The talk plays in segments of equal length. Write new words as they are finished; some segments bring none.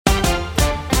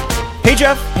Hey,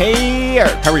 Jeff. Hey,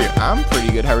 Eric. How are you? I'm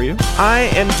pretty good. How are you? I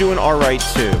am doing all right,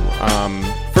 too.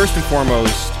 First and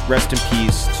foremost, rest in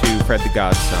peace to Fred the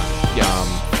Godson.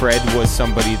 Yes. Fred was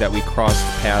somebody that we crossed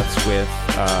paths with,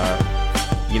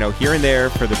 here and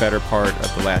there for the better part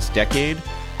of the last decade.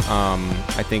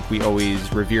 I think we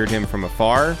always revered him from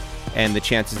afar, and the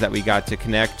chances that we got to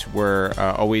connect were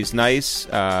always nice,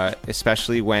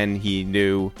 especially when he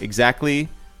knew exactly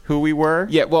who we were.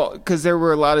 Yeah, well, because there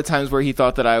were a lot of times where he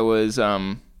thought that I was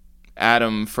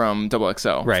Adam from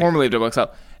XXL, right. Formerly of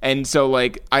XXL. And so,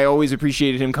 like, I always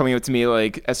appreciated him coming up to me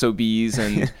like SOBs.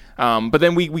 And but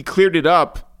then we cleared it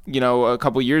up, a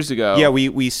couple years ago. Yeah,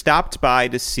 we stopped by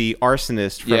to see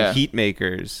Arsonist from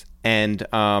Heatmakers.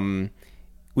 And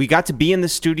we got to be in the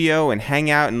studio and hang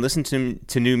out and listen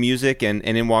to new music. And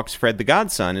in walks Fred the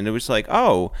Godson. And it was like,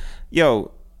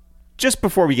 just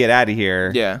before we get out of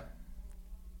here. Yeah.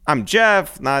 I'm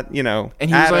Jeff, not, And he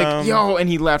was Adam. like, and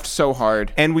he laughed so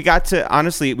hard. And we got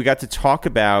to talk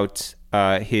about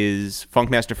his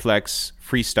Funkmaster Flex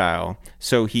freestyle.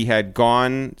 So he had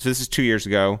gone, this is 2 years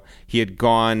ago, he had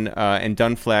gone and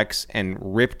done Flex and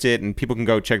ripped it, and people can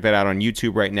go check that out on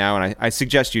YouTube right now, and I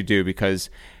suggest you do,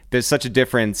 because there's such a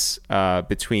difference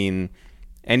between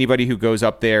anybody who goes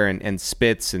up there and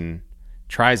spits and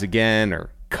tries again or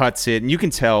cuts it, and you can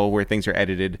tell where things are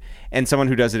edited, and someone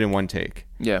who does it in one take.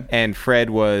 Yeah. And Fred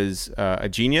was a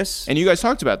genius. And you guys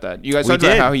talked about that. You guys talked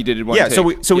about how he did it one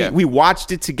take. We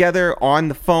watched it together on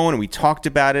the phone, and we talked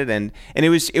about it, and it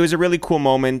was a really cool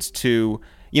moment to,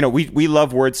 we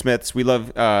love wordsmiths, we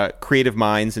love creative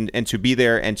minds, and to be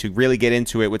there and to really get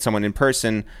into it with someone in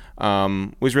person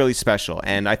was really special.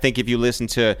 And I think if you listen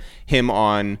to him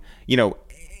on,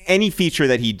 any feature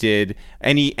that he did,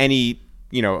 any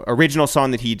original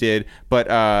song that he did,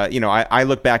 but I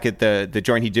look back at the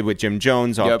joint he did with Jim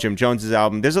Jones off Jim Jones's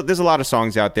album. There's a lot of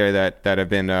songs out there that have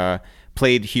been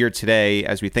played here today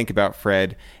as we think about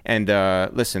Fred. And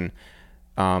listen,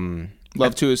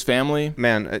 love to his family,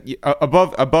 man.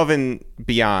 Above and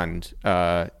beyond.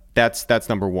 That's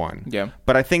number one. Yeah.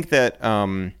 But I think that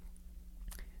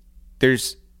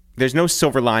there's no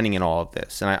silver lining in all of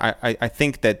this, and I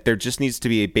think that there just needs to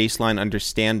be a baseline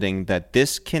understanding that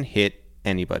this can hit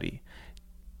anybody.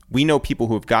 We know people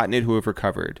who have gotten it, who have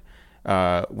recovered.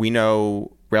 We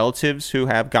know relatives who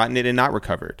have gotten it and not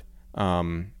recovered.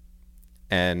 And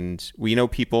we know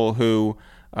people who,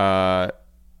 want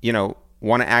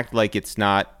to act like it's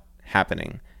not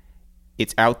happening.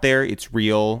 It's out there. It's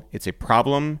real. It's a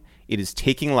problem. It is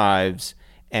taking lives.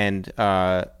 And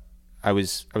I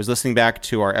was listening back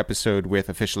to our episode with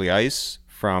Officially Ice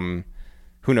from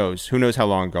who knows how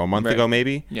long ago, a month ago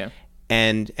maybe. Yeah.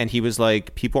 And he was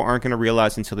like, people aren't going to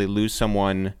realize until they lose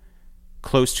someone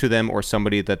close to them or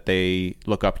somebody that they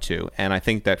look up to. And I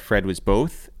think that Fred was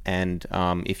both. And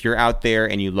if you're out there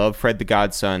and you love Fred the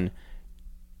Godson,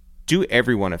 do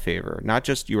everyone a favor, not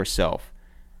just yourself.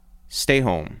 Stay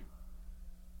home.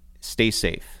 Stay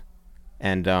safe.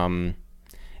 And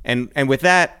with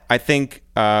that, I think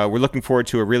we're looking forward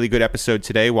to a really good episode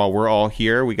today while we're all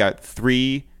here. We got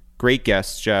 3 great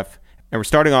guests, Jeff. And we're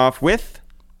starting off with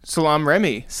Salaam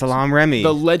Remi.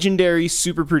 The legendary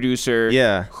super producer.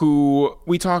 Yeah. Who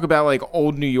we talk about like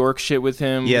old New York shit with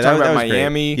him. Yeah, we talk about was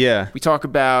Miami. Great. Yeah. We talk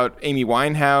about Amy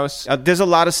Winehouse. There's a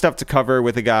lot of stuff to cover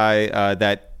with a guy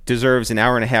that deserves an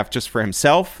hour and a half just for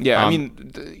himself. Yeah, I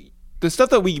mean, the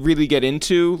stuff that we really get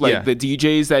into, like the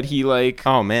DJs that he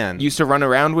used to run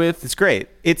around with. It's great.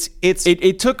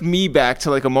 It took me back to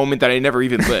like a moment that I never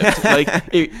even lived. Like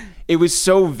it was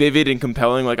so vivid and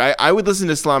compelling. Like I would listen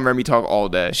to Salaam Remi talk all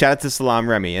day. Shout out to Salaam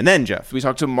Remi. And then Jeff, we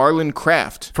talked to Marlon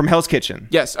Kraft from Hell's Kitchen.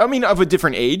 Yes, I mean of a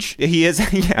different age. He is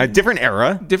a different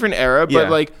era. But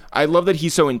like I love that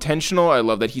he's so intentional. I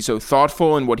love that he's so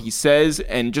thoughtful in what he says,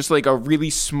 and just like a really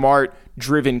smart,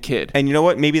 driven kid. And you know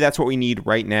what? Maybe that's what we need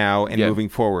right now and moving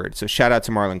forward. So shout out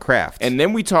to Marlon Kraft. And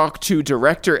then we talk to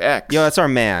Director X. Yo, that's our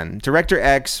man. Director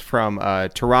X from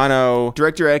Toronto.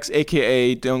 Director X,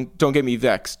 a.k.a. Don't Get Me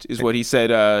Vexed, is what he said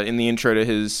in the intro to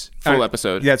his full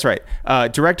episode. That's right.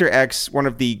 Director X, one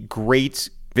of the great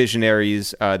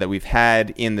visionaries that we've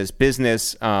had in this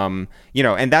business, and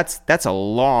that's a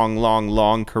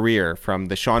long career, from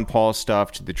the Sean Paul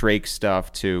stuff to the Drake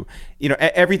stuff to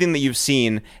everything that you've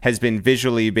seen has been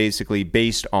visually basically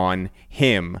based on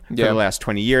him for the last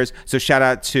 20 years. So shout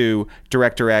out to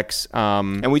Director X.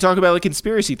 And we talk about like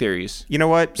conspiracy theories. You know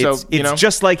what? It's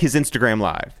just like his Instagram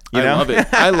Live. I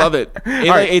love it.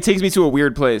 It takes me to a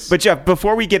weird place. But Jeff,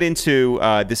 before we get into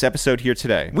this episode here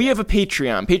today, we have a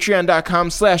Patreon.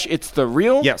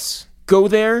 Patreon.com/itsthereal. Yes. Go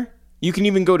there. You can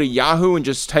even go to Yahoo and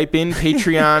just type in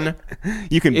Patreon.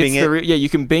 You can Bing it. You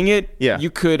can Bing it. Yeah. You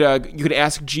could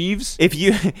ask Jeeves. If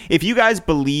you guys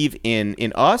believe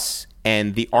in us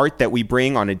and the art that we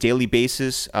bring on a daily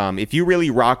basis, if you really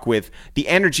rock with the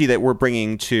energy that we're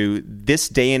bringing to this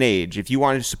day and age, if you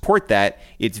want to support that,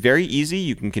 it's very easy.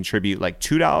 You can contribute like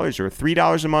 $2 or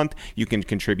 $3 a month. You can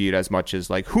contribute as much as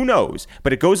like, who knows?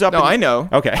 But it goes up. No, I know.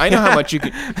 Okay. I know how much you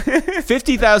could.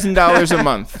 $50,000 a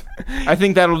month. I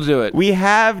think that'll do it. We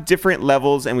have different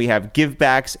levels and we have give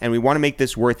backs, and we want to make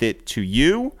this worth it to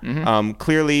you.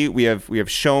 Clearly, we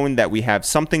have shown that we have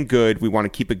something good. We want to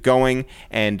keep it going,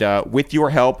 and with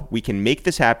your help, we can make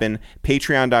this happen.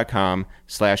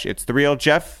 Patreon.com/It's The Real.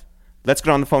 Jeff, let's get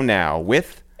on the phone now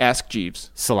with Ask Jeeves.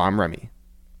 Salaam Remi.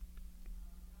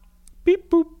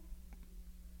 Beep boop.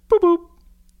 Boop boop.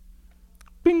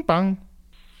 Bing bong.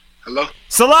 Hello?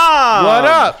 Salaam! What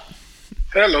up?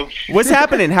 Hello. What's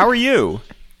happening? How are you?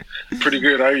 Pretty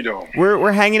good. How you doing?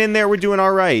 We're hanging in there. We're doing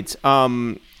all right.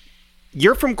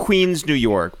 You're from Queens, New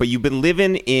York, but you've been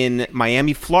living in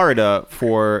Miami, Florida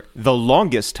for the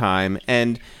longest time,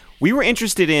 and we were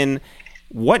interested in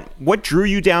what drew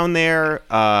you down there.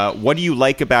 What do you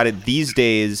like about it these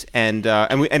days? And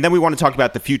then we want to talk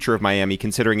about the future of Miami,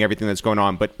 considering everything that's going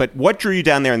on. But what drew you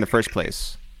down there in the first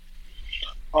place?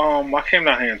 I came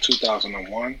down here in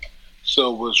 2001,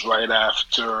 so it was right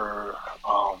after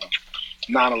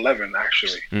 9/11.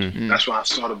 Actually, that's when I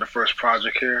started the first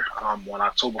project here. On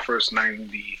October 1st,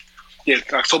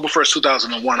 October 1st,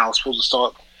 2001, I was supposed to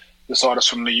start this artist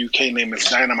from the UK named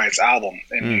Dynamite's album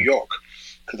in New York,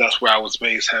 because that's where I was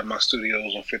based. Had my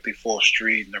studios on 54th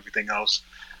Street and everything else.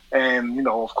 And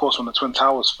of course, when the Twin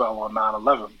Towers fell on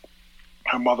 9/11,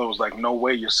 her mother was like, "No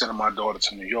way, you're sending my daughter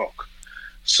to New York."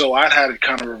 So I'd had it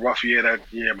kind of a rough year that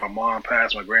year. My mom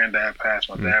passed, my granddad passed,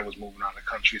 my dad was moving out of the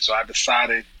country. So I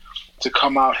decided to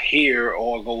come out here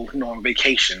or go, on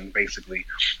vacation, basically.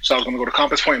 So I was going to go to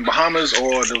Compass Point in Bahamas,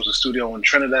 or there was a studio in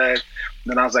Trinidad. And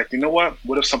then I was like, you know what?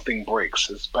 What if something breaks?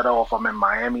 It's better off I'm in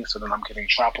Miami, so then I'm getting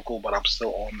tropical, but I'm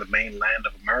still on the mainland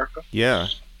of America. Yeah.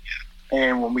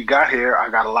 And when we got here, I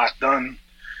got a lot done.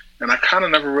 And I kind of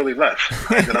never really left.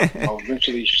 I ended up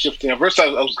eventually shifting. At first, I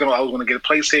was gonna get a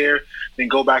place here, then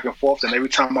go back and forth. And every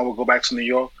time I would go back to New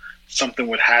York, something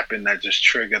would happen that just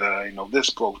triggered this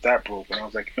broke, that broke. And I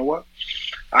was like, you know what?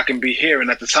 I can be here.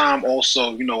 And at the time,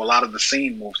 also, a lot of the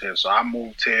scene moved here. So I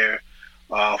moved here.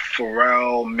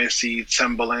 Pharrell, Missy,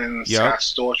 Timbaland, Scott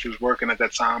Storch was working at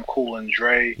that time. Cool and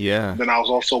Dre. Yeah. Then I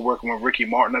was also working with Ricky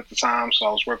Martin at the time. So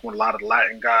I was working with a lot of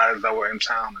Latin guys that were in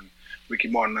town, and Ricky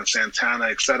Martin and Santana,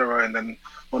 etc. And then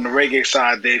on the reggae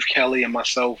side, Dave Kelly and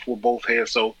myself were both here.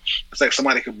 So it's like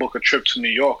somebody could book a trip to New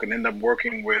York and end up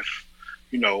working with,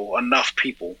 enough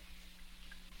people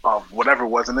of whatever it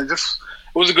was. And it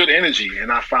was a good energy. And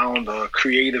I found a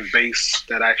creative base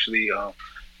that actually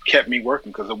kept me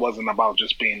working, because it wasn't about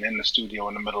just being in the studio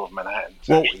in the middle of Manhattan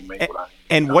to actually make what I needed.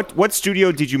 And what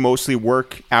studio did you mostly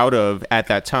work out of at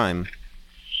that time?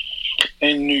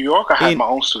 In New York, I had my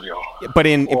own studio. But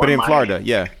in Florida,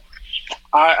 yeah.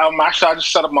 I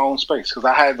just set up my own space, because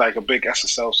I had like a big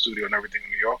SSL studio and everything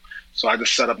in New York. So I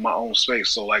just set up my own space.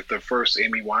 So like the first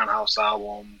Amy Winehouse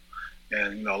album,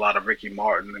 and a lot of Ricky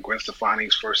Martin and Gwen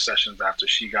Stefani's first sessions after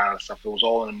she got and stuff, it was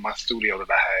all in my studio that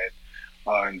I had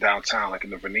in downtown, like in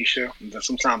the Venetia. And then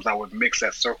sometimes I would mix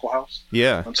at Circle House.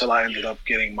 Yeah. Until I ended up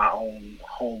getting my own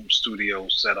home studio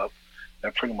set up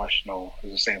that pretty much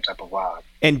is the same type of vibe.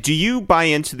 And do you buy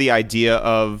into the idea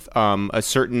of a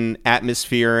certain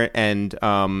atmosphere and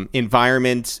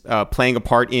environment playing a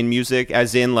part in music?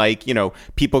 As in, like,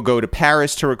 people go to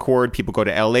Paris to record, people go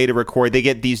to LA to record. They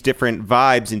get these different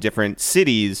vibes in different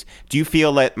cities. Do you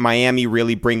feel that Miami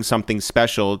really brings something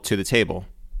special to the table?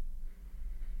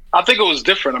 I think it was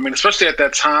different. I mean, especially at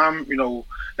that time,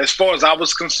 as far as I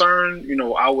was concerned,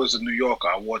 I was a New Yorker.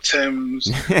 I wore Timbs,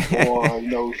 or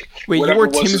Wait, you wore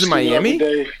Timbs in Miami?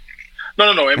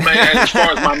 No. As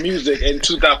far as my music in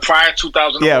prior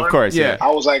 2001, yeah, of course, yeah. I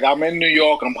was like, I'm in New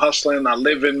York. I'm hustling. I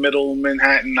live in Middle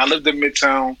Manhattan. I lived in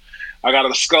Midtown. I got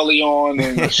a Scully on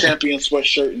and a Champion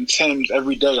sweatshirt and Timbs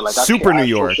every day. Like Super New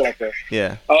York. Like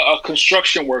a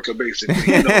construction worker,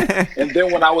 basically. And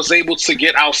then when I was able to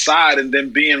get outside and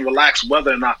then be in relaxed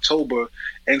weather in October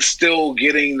and still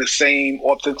getting the same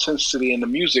authenticity in the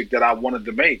music that I wanted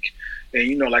to make.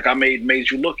 And, like I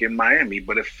made You Look in Miami,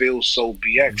 but it feels so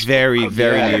BX. Very,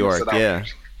 very New York, yeah.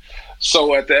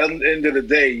 So at the end of the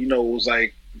day, it was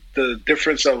like, the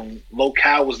difference of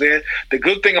locale was there. The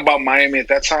good thing about Miami at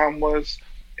that time was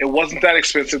it wasn't that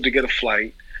expensive to get a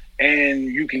flight, and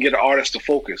you can get an artist to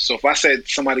focus. So if I said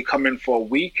somebody come in for a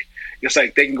week, It's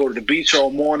like they can go to the beach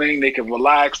all morning, they can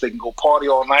relax, they can go party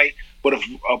all night. But if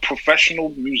a professional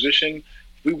musician,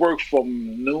 we work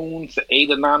from noon to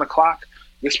 8 or 9 o'clock,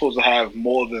 we're supposed to have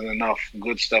more than enough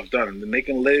good stuff done. And then they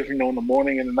can live, in the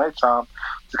morning and the nighttime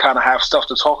to kind of have stuff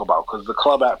to talk about. Because the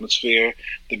club atmosphere,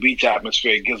 the beach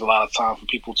atmosphere gives a lot of time for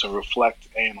people to reflect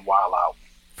and wild out.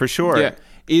 For sure. Yeah.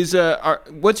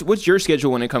 What's your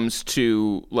schedule when it comes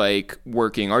to like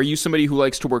working? Are you somebody who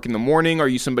likes to work in the morning? Are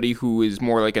you somebody who is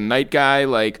more like a night guy?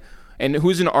 And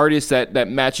who's an artist that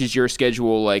matches your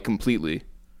schedule like completely?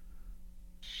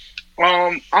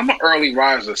 I'm an early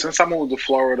riser. Since I moved to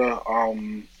Florida,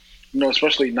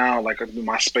 especially now, like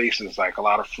my space is like a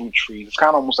lot of fruit trees. It's kind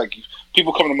of almost like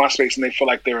people come to my space and they feel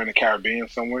like they're in the Caribbean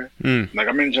somewhere. Like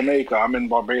I'm in Jamaica, I'm in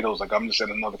Barbados, like I'm just in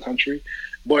another country.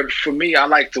 But for me, I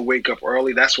like to wake up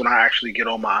early. That's when I actually get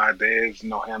all my ideas,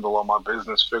 handle all my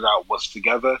business, figure out what's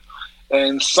together.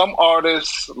 And some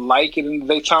artists like it in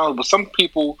the daytime, but some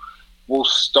people will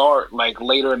start like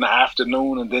later in the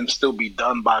afternoon and then still be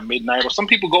done by midnight. Or some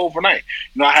people go overnight.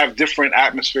 I have different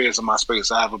atmospheres in my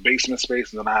space. I have a basement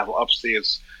space and then I have an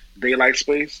upstairs daylight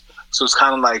space. So it's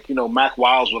kind of like, Mac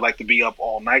Wiles would like to be up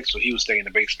all night, so he would stay in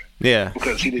the basement. Yeah.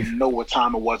 Because he didn't know what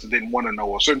time it was and didn't want to know.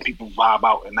 Or certain people vibe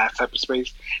out in that type of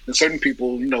space. And certain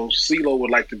people, CeeLo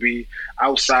would like to be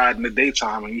outside in the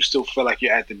daytime and you still feel like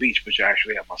you're at the beach, but you're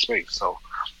actually at my space. So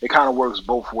it kind of works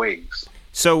both ways.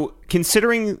 So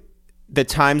considering the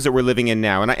times that we're living in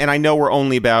now, and I know we're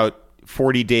only about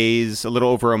 40 days, a little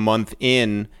over a month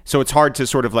in, so it's hard to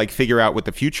sort of like figure out what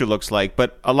the future looks like,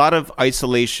 but a lot of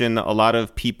isolation, a lot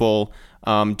of people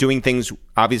doing things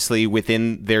obviously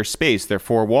within their space, their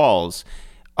four walls.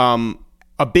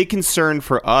 A big concern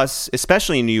for us,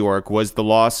 especially in New York, was the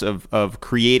loss of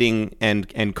creating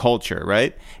and culture,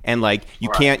 right? And like you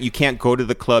can't go to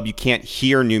the club, you can't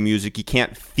hear new music, you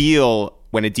can't feel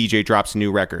when a DJ drops a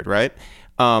new record, right?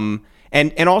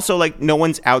 And also, like, no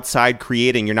one's outside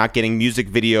creating. You're not getting music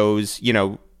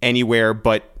videos, anywhere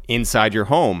but inside your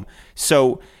home.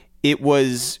 So it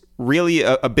was really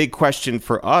a big question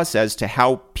for us as to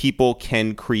how people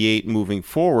can create moving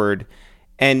forward.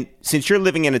 And since you're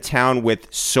living in a town with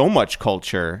so much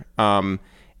culture,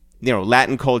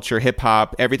 Latin culture, hip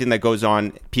hop, everything that goes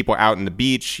on, people out on the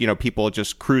beach, people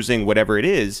just cruising, whatever it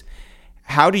is,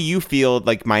 how do you feel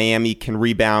like Miami can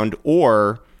rebound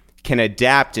or can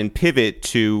adapt and pivot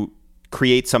to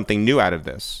create something new out of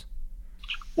this?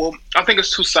 Well, I think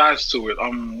it's two sides to it.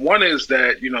 One is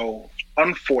that,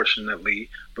 unfortunately,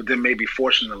 but then maybe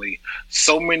fortunately,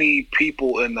 so many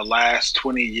people in the last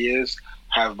 20 years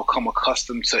have become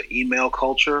accustomed to email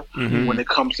culture when it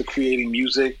comes to creating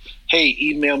music. Hey,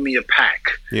 email me a pack.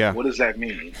 Yeah. What does that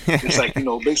mean? It's like,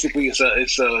 basically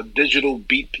it's a digital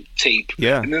beat tape.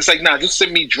 Yeah. And it's like, just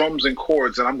send me drums and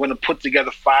chords and I'm going to put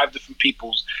together 5 different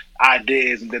people's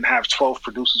ideas and then have 12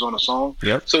 producers on a song.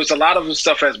 Yep. So it's a lot of the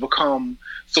stuff has become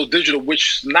so digital.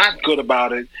 Which not good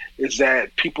about it is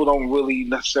that people don't really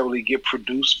necessarily get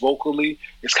produced vocally.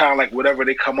 It's kind of like whatever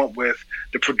they come up with,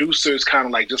 the producer is kind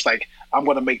of like, just like, I'm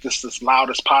going to make this as loud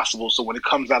as possible. So when it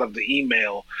comes out of the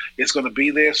email, it's going to be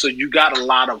there. So you got a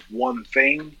lot of one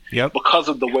thing because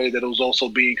of the way that it was also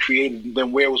being created and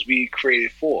then where it was being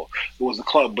created for. It was a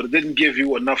club, but it didn't give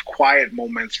you enough quiet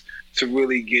moments to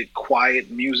really get quiet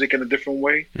music in a different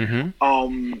way.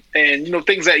 And,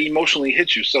 things that emotionally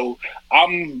hit you. So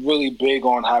I'm really big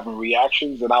on having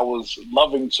reactions, and I was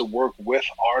loving to work with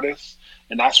artists.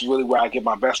 And that's really where I get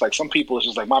my best. Like some people, it's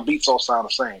just like my beats all sound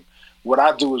the same. What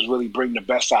I do is really bring the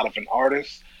best out of an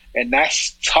artist. And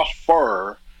that's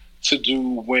tougher to do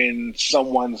when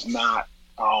someone's not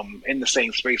in the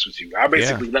same space with you. I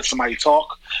basically let somebody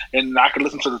talk, and I can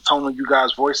listen to the tone of you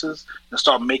guys' voices and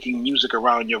start making music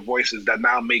around your voices that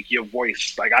now make your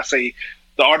voice. Like I say,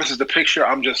 the artist is the picture,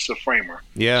 I'm just the framer.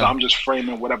 Yeah. So I'm just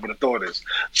framing whatever the thought is.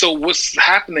 So what's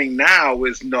happening now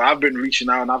is, I've been reaching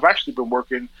out, and I've actually been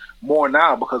working more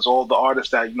now because all the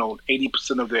artists that,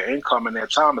 80% of their income and their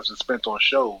time has been spent on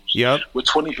shows with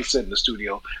 20% in the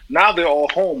studio. Now they're all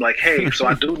home like, hey, so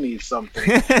I do need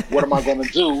something. What am I going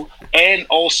to do? And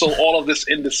also all of this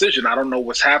indecision. I don't know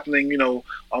what's happening.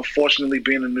 Unfortunately,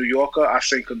 being a New Yorker, I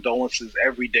send condolences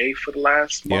every day for the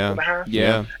last month and a half.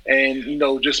 Yeah. And,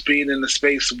 just being in the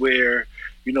space where,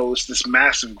 it's this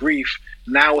massive grief.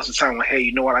 Now it's the time when, hey,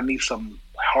 you know what? I need some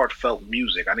heartfelt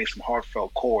music. I need some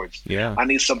heartfelt chords. Yeah. I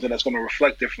need something that's going to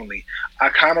reflect differently. I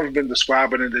kind of been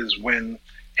describing it as when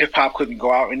hip hop couldn't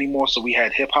go out anymore, so we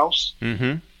had hip house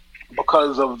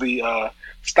because of the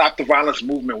Stop the Violence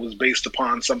movement was based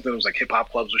upon something that was like hip hop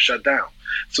clubs were shut down.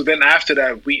 So then after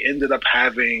that, we ended up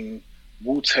having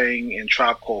Wu-Tang and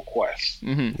Tribe Called Quest.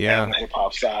 Yeah. On the hip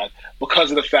hop side,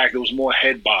 because of the fact it was more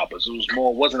head bobbers. It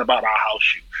wasn't about our house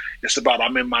shoot. It's about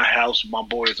I'm in my house with my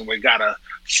boys and we got a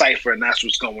cipher and that's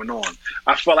what's going on.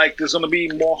 I feel like there's going to be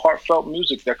more heartfelt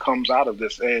music that comes out of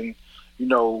this, and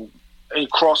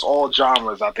across all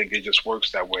genres, I think it just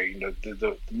works that way.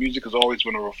 The music has always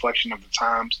been a reflection of the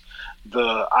times,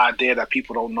 the idea that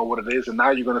people don't know what it is, and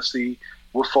now you're going to see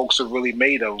what folks are really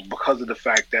made of because of the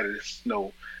fact that it's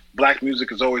Black music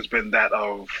has always been that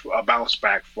of a bounce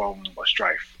back from a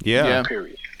strife. Yeah.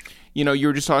 Period. You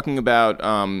were just talking about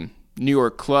New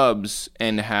York clubs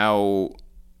and how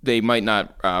they might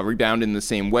not rebound in the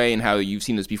same way, and how you've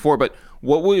seen this before. But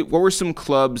what were some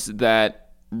clubs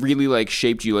that really like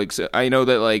shaped you? Like, so I know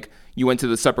that like you went to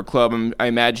the Supper Club, and I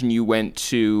imagine you went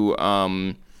to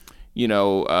Club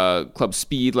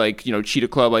Speed, like Cheetah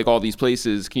Club, like all these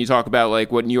places. Can you talk about like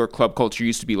what New York club culture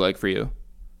used to be like for you?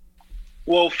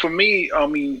 Well, for me,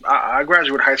 I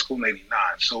graduated high school in '89.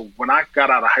 So when I got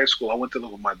out of high school, I went to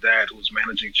live with my dad, who was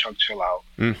managing Chuck Chill Out,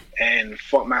 and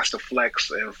Funkmaster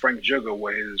Flex and Frank Jugger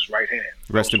were his right hand.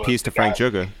 Rest in peace to Frank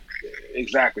Jugger.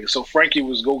 Exactly. So Frankie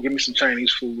was go give me some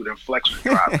Chinese food, and Flex was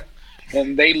driving.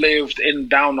 And they lived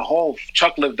down the hall.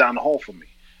 Chuck lived down the hall from me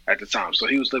at the time, so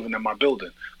he was living in my building.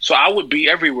 So I would be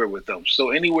everywhere with them. So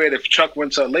anywhere, if Chuck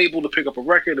went to a label to pick up a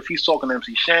record, if he's talking to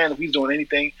MC Shan, if he's doing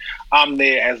anything, I'm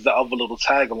there as the other little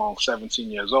tag along, 17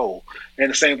 years old. And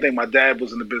the same thing, my dad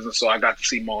was in the business, so I got to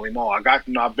see Marley Marl. I've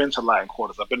been to Latin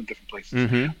Quarters, I've been to different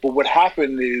places. But what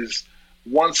happened is,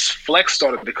 once Flex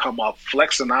started to come up,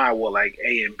 Flex and I were like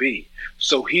A and B.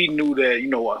 So he knew that,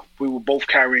 we were both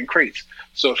carrying crates.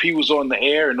 So if he was on the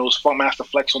air and those Funkmaster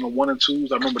Flex on the 1 and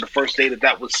 2s, I remember the first day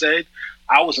that was said,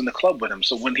 I was in the club with him.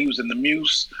 So when he was in the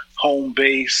Muse, Home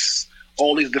Base,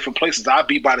 all these different places, I'd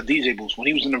be by the DJ booths. When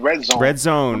he was in the Red Zone.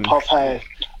 When Puff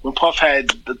had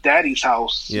the Daddy's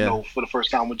House, for the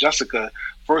first time with Jessica,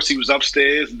 first he was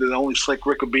upstairs, and then only Slick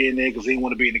Rick would be in there because he didn't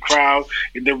want to be in the crowd.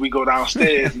 And then we go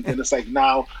downstairs, and then it's like,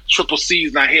 now Triple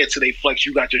C's not here today, Flex,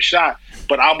 you got your shot.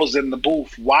 But I was in the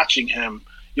booth watching him,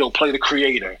 play The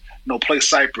Creator, play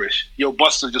Cypress.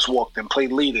 Buster just walked in,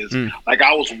 played Leaders. Like,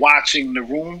 I was watching the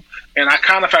room, and I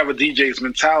kind of have a DJ's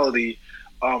mentality,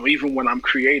 even when I'm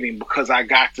creating, because I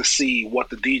got to see what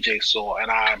the DJ saw,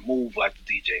 and I move like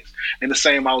the DJs. And the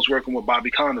same, I was working with Bobby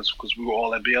Connors because we were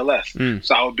all at BLS.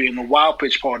 So I would be in the Wild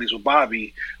Pitch parties with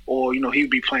Bobby, or he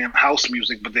would be playing house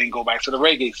music, but then go back to the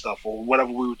reggae stuff or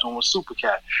whatever we were doing with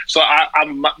Supercat. So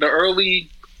I'm the early,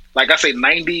 like I say,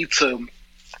 90 to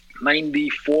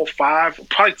 94, 5,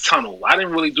 probably Tunnel. I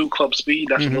didn't really do Club Speed.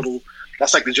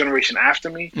 That's like the generation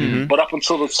after me. But up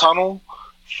until the Tunnel,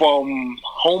 from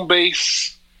Home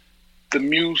Base, the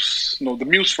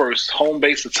Muse first, Home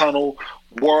Base, the Tunnel,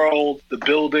 World, the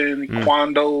Building,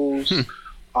 Quandos,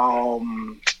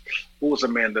 what was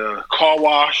Amanda? Car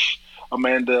Wash,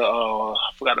 Amanda, I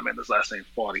forgot Amanda's last name,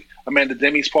 party. Amanda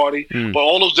Demi's party. But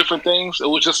all those different things, it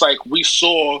was just like we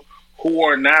saw who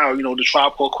are now, the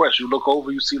Tribe Called Quest. You look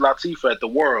over, you see Latifah at the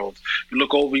World. You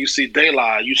look over, you see De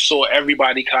La. You saw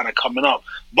everybody kind of coming up.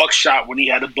 Buckshot when he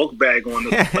had a book bag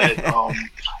on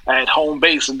at Home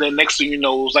Base. And then next thing you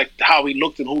know, it was like how he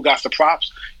looked and who got the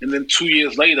props. And then 2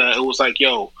 years later, it was like,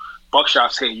 yo,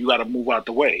 Buckshot's here. You got to move out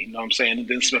the way. You know what I'm saying? And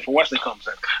then Smith & Wesson comes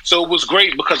in. So it was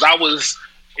great because I was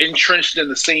entrenched in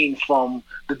the scene from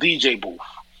the DJ booth.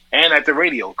 And at the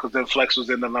radio, because then Flex was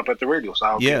ending up at the radio. So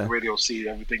I would get the radio seat,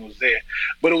 everything was there.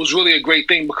 But it was really a great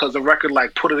thing because the record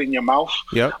like Put It In Your Mouth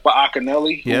by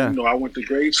Akinelli, who I went to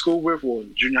grade school with or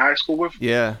junior high school with.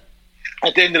 Yeah.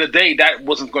 At the end of the day, that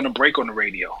wasn't going to break on the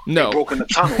radio. No. They broke in the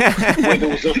tunnel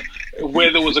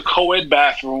where there was a co-ed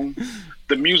bathroom.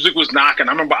 The music was knocking.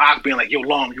 I remember Ak being like, yo,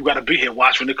 Long, you got to be here.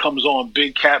 Watch when it comes on.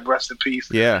 Big Cat, rest in peace.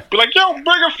 Yeah. Be like, yo, bring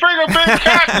a finger, Big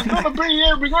Cat. It's going to be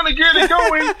here. We're going to get it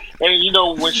going.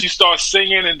 And, when she starts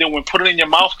singing and then when Put It In Your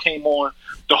Mouth came on,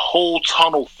 the whole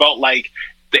tunnel felt like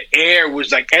the air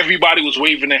was like everybody was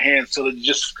waving their hands. So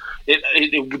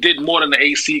it did more than the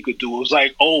AC could do. It was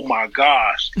like, oh, my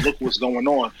gosh, look what's going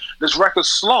on. This record's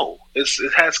slow. It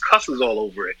has cusses all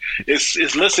over it. It's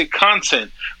illicit content.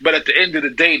 But at the end of the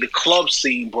day, the club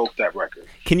scene broke that record.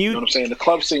 You know what I'm saying? The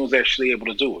club scene was actually able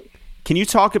to do it. Can you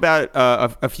talk about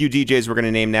a few DJs we're going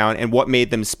to name now and what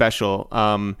made them special?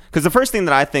 Because the first thing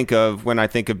that I think of when I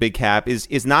think of Big Cap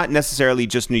is not necessarily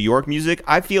just New York music.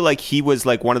 I feel like he was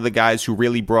like one of the guys who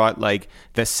really brought like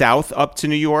the South up to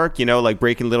New York, like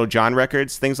breaking Little John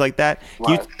records, things like that.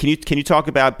 Right. Can you talk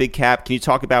about Big Cap? Can you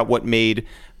talk about what made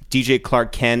DJ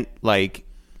Clark Kent like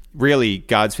really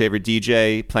God's favorite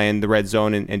DJ, playing the Red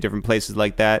Zone and different places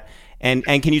like that? And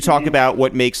can you talk about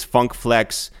what makes Funk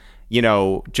Flex,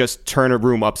 just turn a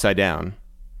room upside down?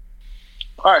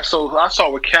 All right, so I saw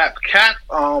with Cap. Cap,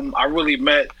 I really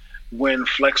met when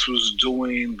Flex was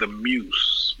doing the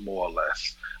Muse, more or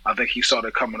less. I think he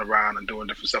started coming around and doing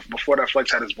different stuff. Before that,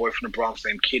 Flex had his boy from the Bronx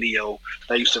named Kitty O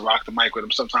that used to rock the mic with him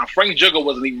sometimes. Frank Jigger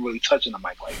wasn't even really touching the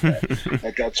mic like that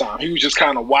at that time. He was just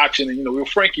kind of watching and, yo,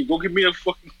 Frankie, go give me a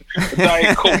fucking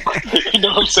Diet Coke. You know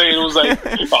what I'm saying? It was like,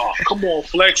 oh, come on,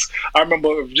 Flex. I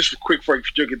remember, just a quick Frank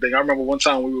Jigger thing. I remember one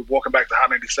time we were walking back to Hot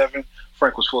 97.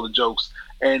 Frank was full of jokes.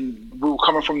 And we were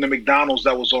coming from the McDonald's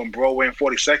that was on Broadway and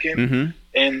 42nd. Mm-hmm.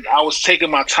 And I was taking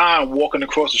my time walking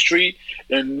across the street.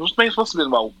 And it was supposed to be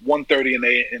about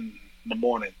 1:30 in the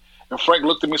morning. And Frank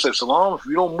looked at me and said, Salaam, if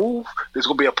you don't move, there's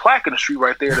going to be a plaque in the street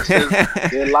right there that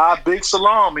says, they lied big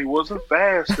Salaam. He wasn't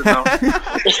fast enough.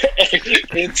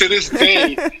 And to this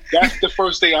day, that's the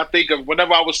first thing I think of.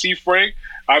 Whenever I would see Frank,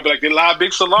 I'd be like, they lied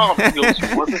big Salaam.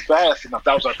 He wasn't fast enough.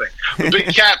 That was our thing. But Big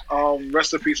Cap,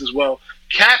 rest in peace as well.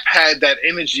 Cap had that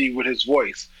energy with his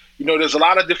voice. You know, there's a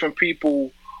lot of different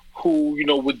people who, you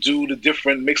know, would do the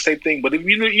different mixtape thing. But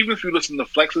even if you listen to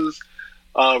Flex's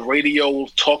radio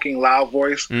talking loud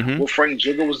voice, what Frank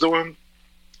Jigger was doing,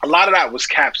 a lot of that was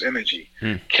Cap's energy.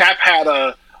 Cap had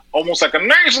almost like a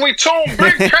nasally tone,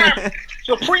 Big Cap,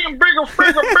 supreme bigger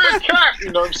figure, Big Cap.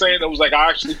 You know what I'm saying? It was like I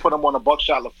actually put him on a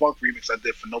Buckshot LaFunk remix I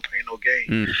did for No Pain No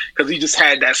Gain because he just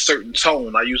had that certain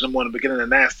tone. I used him on the beginning of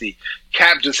Nasty.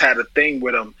 Cap just had a thing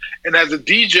with him, and as a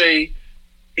DJ,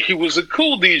 he was a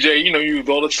cool DJ. You know, you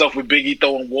all the stuff with Biggie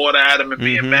throwing water at him and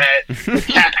being mad. But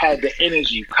Cap had the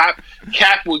energy.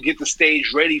 Cap would get the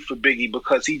stage ready for Biggie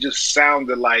because he just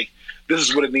sounded like this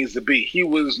is what it needs to be. He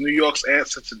was New York's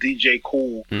answer to DJ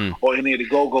Cool or any of the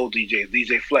go-go DJs,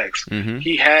 DJ Flex.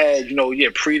 He had,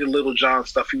 pre the Little John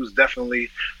stuff. He was definitely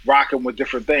rocking with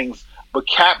different things. But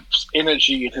Cap's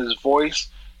energy and his voice,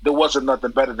 there wasn't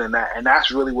nothing better than that. And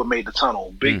that's really what made the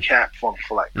tunnel. Big Cap, Funk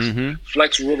Flex.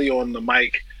 Flex really on the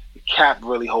mic. Cap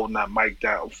really holding that mic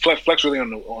down. Flex really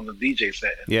on the DJ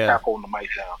set. And Cap holding the mic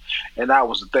down. And that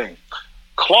was the thing.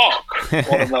 Clark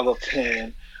on another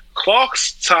 10.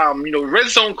 Clark's time, Red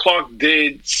Zone Clark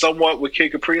did somewhat with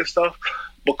Kid Capri and stuff,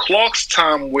 but Clark's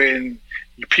time when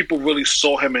people really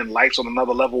saw him in lights on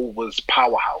another level was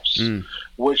Powerhouse,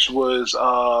 which was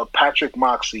Patrick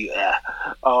Moxley.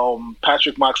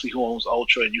 Patrick Moxley, who owns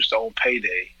Ultra and used to own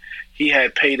Payday. He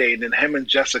had Payday, and then him and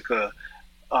Jessica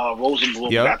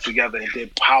Rosenblum got together and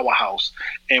did Powerhouse.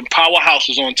 And Powerhouse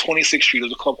was on 26th Street. There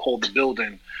was a club called The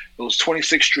Building. It was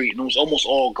 26th Street, and it was almost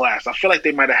all glass. I feel like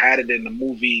they might have had it in the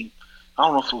movie. I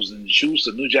don't know if it was in Juice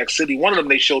or New Jack City. One of them,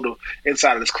 they showed the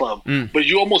inside of this club. But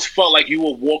you almost felt like you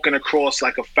were walking across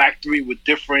like a factory with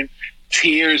different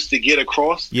tiers to get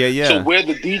across. Yeah. So where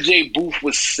the DJ booth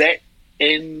was set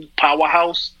in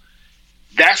Powerhouse,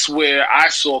 that's where I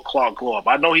saw Clark glow up.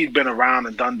 I know he'd been around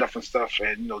and done different stuff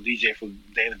and, DJ for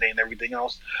day to day and everything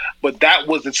else. But that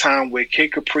was the time where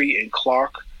Kid Capri and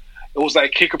Clark, it was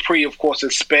like Kid Capri, of course,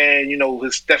 his Span,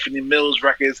 his Stephanie Mills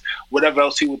records, whatever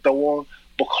else he would throw on.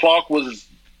 But Clark was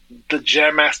the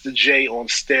Jam Master Jay on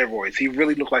steroids. He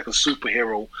really looked like a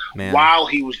superhero while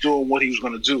he was doing what he was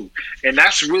going to do. And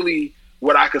that's really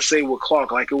what I could say with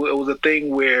Clark. Like, it was a thing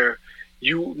where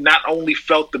you not only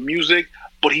felt the music,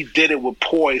 but he did it with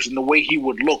poise and the way he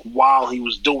would look while he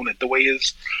was doing it, the way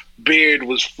his beard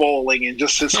was falling and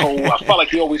just his whole, I felt like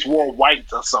he always wore white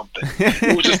or something.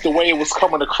 It was just the way it was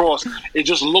coming across. It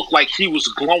just looked like he was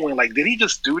glowing. Like, did he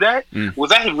just do that?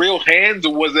 Was that his real hands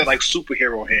or was it like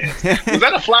superhero hands? Was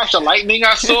that a flash of lightning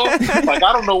I saw? Like,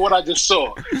 I don't know what I just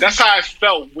saw. That's how I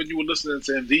felt when you were listening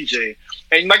to him DJ.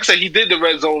 And like I said, he did the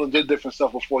Red Zone and did different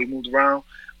stuff before he moved around.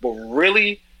 But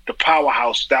really, the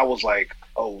Powerhouse, that was like,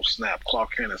 oh snap,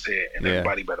 Clark Kent is here and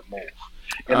everybody better move.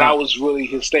 And that was really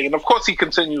his thing. And of course he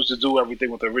continues to do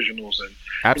everything with the originals and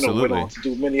went on to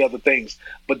do many other things.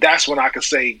 But that's when I could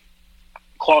say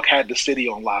Clark had the city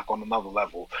on lock on another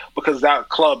level. Because that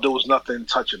club, there was nothing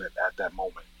touching it at that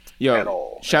moment at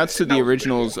all. Shouts to the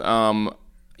originals. ESPN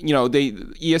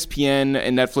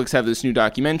and Netflix have this new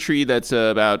documentary that's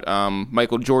about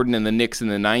Michael Jordan and the Knicks in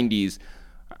the 90s.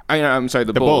 I'm sorry,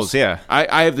 the Bulls. Yeah.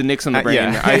 I have the Knicks on the brain.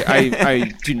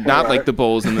 I do not like the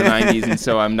Bulls in the 90s, and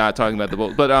so I'm not talking about the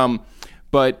Bulls.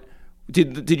 But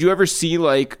did you ever see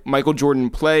like Michael Jordan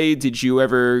play? Did you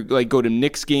ever like go to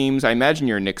Knicks games? I imagine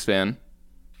you're a Knicks fan.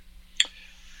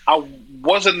 I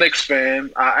was a Knicks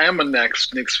fan. I am a Knicks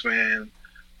fan.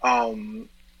 I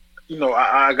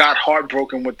got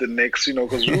heartbroken with the Knicks,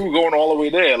 because we were going all the way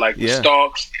there, like the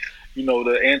Starks.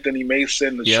 The Anthony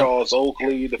Mason, the Charles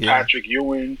Oakley, the Patrick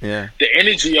Ewing, the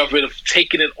energy of it, of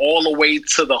taking it all the way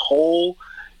to the hole.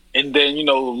 And then,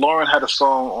 Lauren had a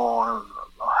song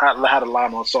had a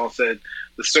line on a song said,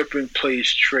 the serpent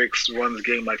plays tricks, runs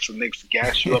game like the Knicks,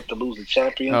 gas you up to lose the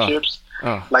championships.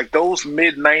 Like those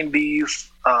mid-90s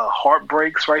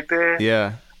heartbreaks right there.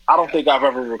 Yeah. I don't think I've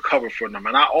ever recovered from them.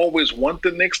 And I always want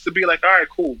the Knicks to be like, all right,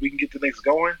 cool, we can get the Knicks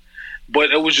going. But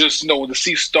it was just, to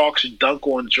see Starks dunk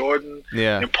on Jordan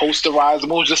and posterize him,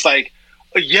 it was just like,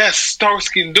 yes, Starks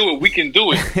can do it. We can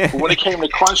do it. But when it came to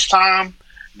crunch time,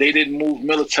 they didn't move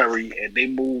military, and they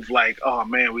moved like, oh,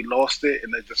 man, we lost it.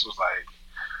 And it just was like,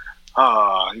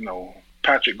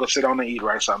 Patrick, go sit down and eat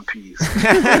rice and peas.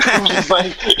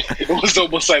 It was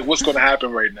almost like, what's going to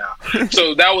happen right now?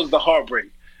 So that was the heartbreak.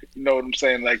 You know what I'm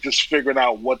saying? Like, just figuring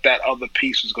out what that other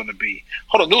piece was going to be.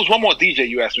 Hold on, there was one more DJ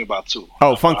you asked me about, too.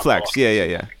 Oh, Funk Flex.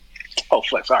 Yeah. Oh,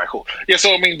 Flex. All right, cool. Yeah,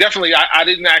 so, I mean, definitely, I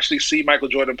didn't actually see Michael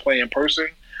Jordan play in person,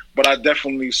 but I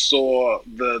definitely saw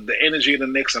the energy of the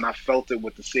Knicks, and I felt it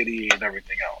with the city and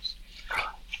everything else.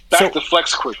 Back to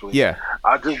Flex quickly. Yeah.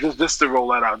 Just to roll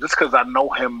that out, just because I know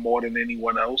him more than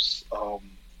anyone else,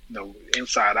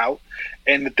 inside out.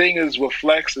 And the thing is with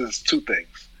Flex is two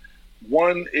things.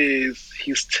 One is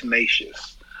he's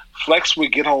tenacious. Flex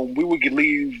would get home. We would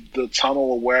leave the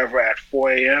tunnel or wherever at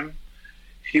 4 a.m.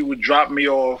 He would drop me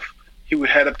off. He would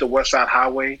head up the West Side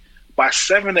Highway. By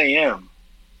 7 a.m.,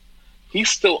 he's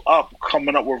still up,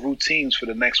 coming up with routines for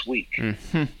the next week.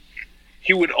 Mm-hmm.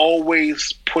 He would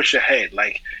always push ahead.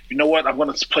 Like, you know what? I'm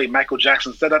going to play Michael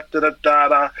Jackson's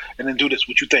da-da-da-da-da, and then do this.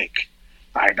 What you think?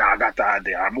 All right, I got the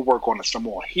idea. I'm going to work on it some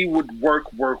more. He would work,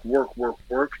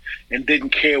 and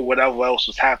didn't care whatever else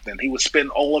was happening. He would spend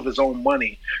all of his own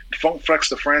money. Funk Flex,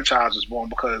 the franchise, was born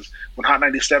because when Hot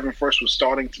 97 first was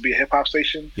starting to be a hip-hop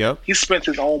station, he spent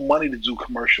his own money to do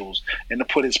commercials and to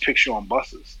put his picture on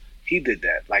buses. He did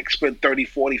that, like spent 30,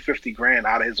 40, 50 grand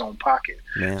out of his own pocket.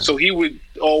 Man. So he would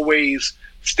always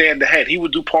stand ahead. He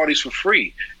would do parties for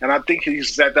free. And I think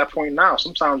he's at that point now.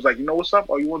 Sometimes like, you know what's up?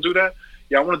 Oh, you want to do that?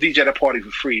 Yeah, I want to DJ at a party for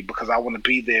free because I want to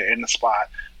be there in the spot,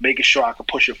 making sure I can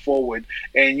push it forward.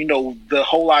 And, the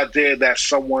whole idea that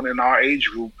someone in our age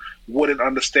group wouldn't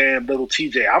understand Little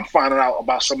TJ. I'm finding out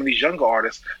about some of these younger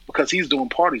artists because he's doing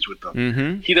parties with them.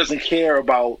 Mm-hmm. He doesn't care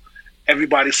about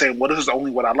everybody saying, well, this is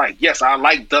only what I like. Yes, I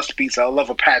like dust beats. I love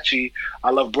Apache.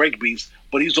 I love break beats.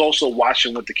 But he's also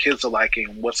watching what the kids are liking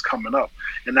and what's coming up.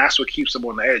 And that's what keeps him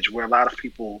on the edge, where a lot of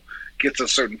people get to a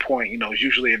certain point,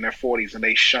 usually in their 40s, and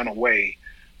they shun away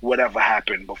whatever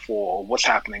happened before or what's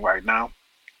happening right now.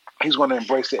 He's going to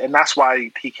embrace it. And that's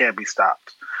why he can't be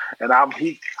stopped. And I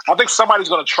think somebody's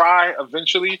going to try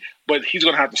eventually, but he's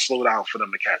going to have to slow down for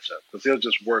them to catch up because he'll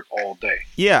just work all day.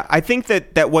 Yeah, I think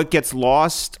that what gets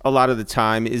lost a lot of the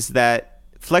time is that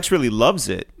Flex really loves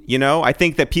it. I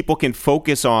think that people can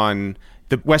focus on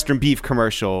the Western Beef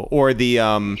commercial or the,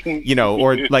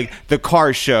 or like the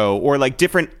car show or like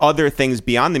different other things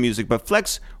beyond the music. But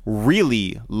Flex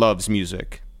really loves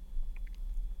music.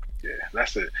 Yeah,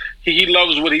 that's it. He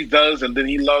loves what he does, and then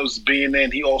he loves being there,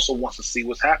 and he also wants to see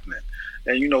what's happening.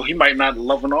 And, he might not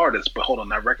love an artist, but hold on,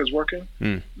 that record's working?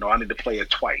 No, I need to play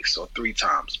it twice or 3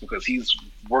 times because he's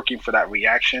working for that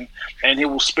reaction. And he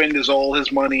will spend all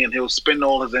his money and he'll spend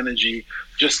all his energy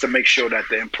just to make sure that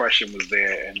the impression was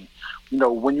there. And,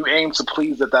 when you aim to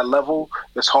please at that level,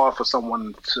 it's hard for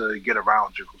someone to get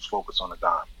around you who's focused on a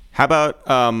dime. How about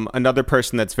another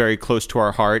person that's very close to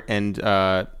our heart and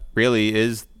really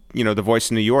is the voice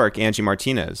of New York, Angie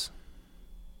Martinez?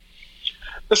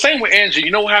 The same with Angie.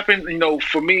 You know what happened?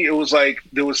 For me, it was like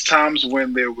there was times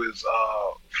when there was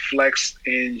Flex,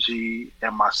 Angie,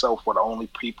 and myself were the only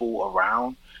people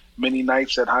around many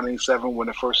nights at Hot 97 when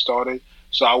it first started.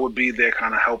 So I would be there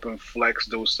kind of helping Flex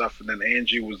do stuff. And then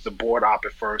Angie was the board op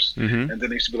at first. Mm-hmm. And then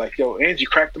they used to be like, yo, Angie,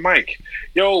 crack the mic.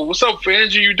 Yo, what's up,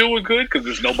 Angie? You doing good? Because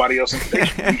there's nobody else in the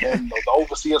station. We had the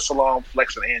overseer, Salaam,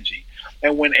 Flex, and Angie.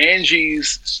 And when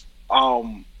Angie's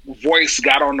voice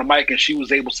got on the mic and she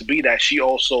was able to be that, she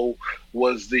also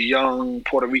was the young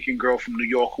Puerto Rican girl from New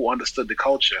York who understood the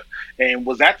culture and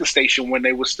was at the station when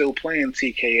they were still playing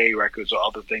TKA records or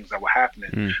other things that were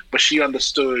happening. But she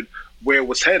understood where it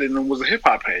was headed and was a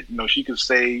hip-hop head. She could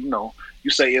say, you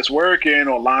say it's working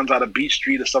or lines out of Beat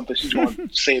Street or something, she's going to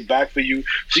say it back for you.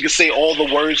 She could say all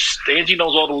the words. Angie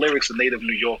knows all the lyrics, a native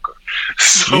New Yorker.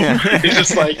 So it's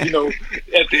just like,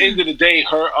 at the end of the day,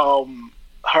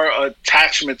 her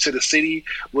attachment to the city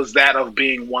was that of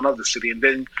being one of the city. And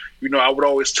then, I would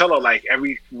always tell her, like,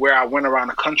 everywhere I went around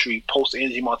the country, post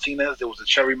Angie Martinez, there was a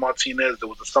Cherry Martinez, there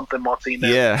was a something Martinez.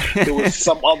 Yeah. There was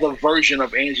some other version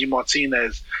of Angie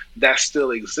Martinez that still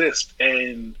exists.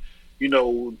 And,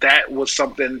 that was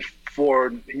something for,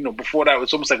 before that, it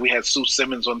was almost like we had Sue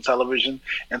Simmons on television,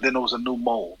 and then there was a new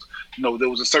mold. there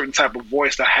was a certain type of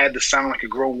voice that had to sound like a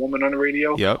grown woman on the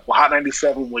radio. Yep. Well, Hot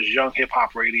 97 was young hip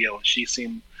hop radio, and she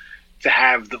seemed to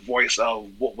have the voice of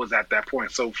what was at that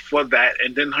point. So for that,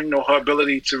 and then her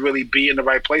ability to really be in the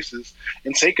right places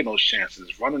and taking those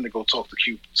chances, running to go talk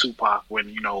to Tupac when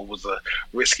it was a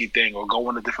risky thing, or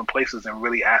going to different places and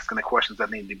really asking the questions that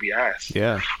needed to be asked.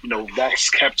 Yeah, that's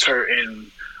kept her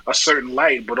in a certain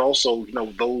light, but also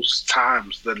those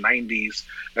times, the 90s,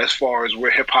 as far as where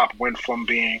hip hop went from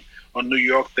being a New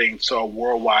York thing to a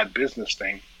worldwide business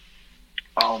thing.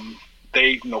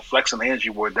 They, Flex and Angie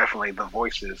were definitely the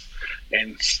voices,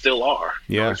 and still are.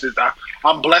 Yeah.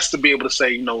 I'm blessed to be able to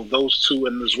say, those two,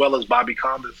 and as well as Bobby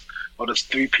Condas, are the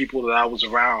three people that I was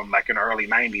around, like in the early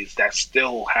 90s, that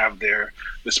still have their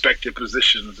respective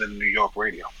positions in New York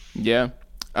radio. Yeah.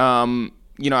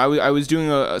 I was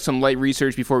doing some light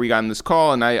research before we got on this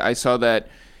call, and I saw that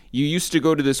you used to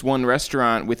go to this one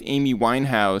restaurant with Amy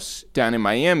Winehouse down in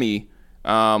Miami.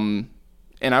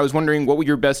 And I was wondering what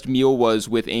your best meal was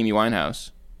with Amy Winehouse.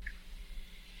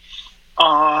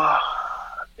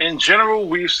 In general,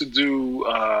 we used to do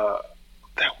what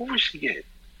would she get?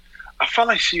 I felt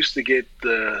like she used to get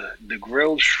the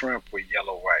grilled shrimp with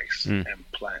yellow rice and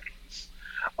plantains.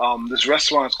 This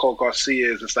restaurant is called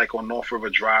Garcia's. It's like on North River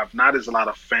Drive. Now there's a lot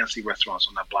of fancy restaurants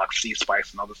on that block, Sea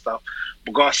Spice and other stuff.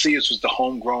 But Garcia's was the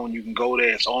homegrown. You can go there.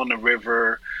 It's on the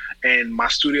river. And my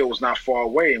studio was not far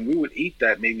away. And we would eat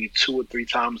that maybe 2 or 3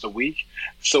 times a week.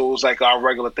 So it was like our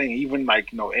regular thing. Even like,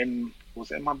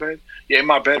 was it in my bed? Yeah, in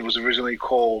my bed was originally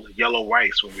called yellow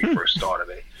rice when we first started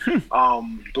it.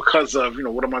 Because of,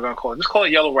 what am I going to call it? Just call it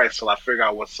yellow rice till I figure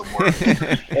out what's some word.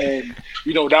 And,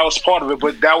 that was part of it.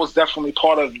 But that was definitely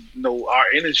part of, our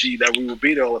energy that we would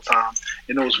be there all the time.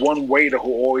 And there was one waiter who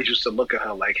always used to look at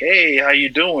her like, hey, how you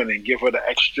doing? And give her the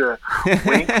extra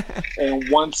wink. And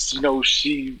once,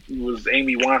 she was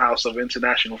Amy Winehouse of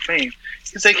international fame,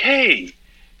 he's like, hey,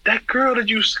 that girl that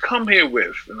you used to come here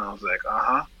with. And I was like,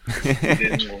 uh-huh. And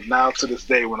then, now to this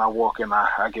day, when I walk in,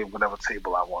 I get whatever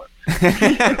table I want.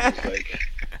 It's like,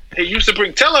 hey, you used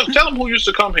to tell them who used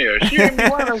to come here. She Amy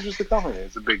Winehouse used to come here.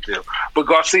 It's a big deal. But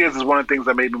Garcia's is one of the things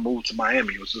that made me move to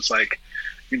Miami. It was just like,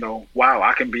 wow,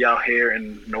 I can be out here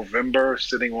in November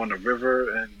sitting on the river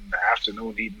in the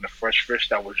afternoon eating the fresh fish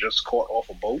that was just caught off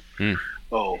a boat.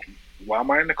 Oh, why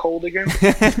am I in the cold again?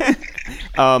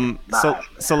 So,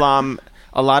 Salaam,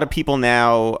 a lot of people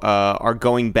now are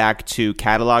going back to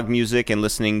catalog music and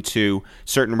listening to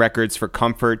certain records for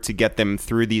comfort to get them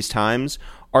through these times.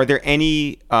 Are there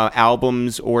any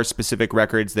albums or specific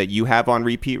records that you have on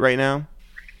repeat right now?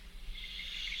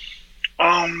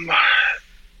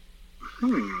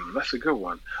 That's a good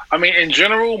one. I mean, in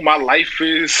general, my life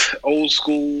is old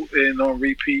school and on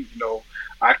repeat.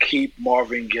 I keep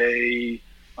Marvin Gaye,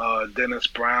 Dennis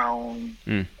Brown,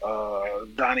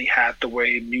 Donny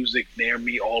Hathaway music near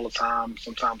me all the time.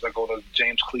 Sometimes I go to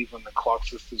James Cleveland and Clark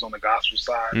Sisters on the gospel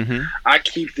side. I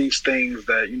keep these things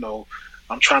that,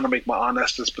 I'm trying to make my Aunt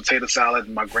Esther's potato salad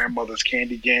and my grandmother's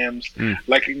candy jams.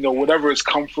 Like, whatever is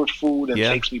comfort food and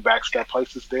takes me back to that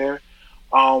place is there.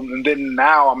 And then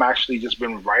now I'm actually just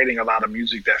been writing a lot of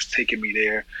music that's taken me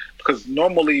there. Because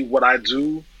normally what I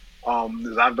do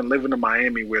is I've been living in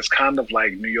Miami where it's kind of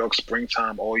like New York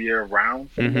springtime all year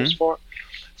round for the most part.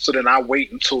 So then I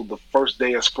wait until the first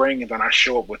day of spring and then I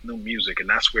show up with new music. And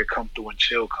that's where Come Through and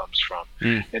Chill comes from.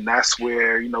 And that's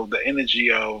where, the energy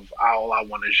of All I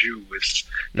Want Is You is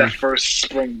that first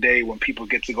spring day when people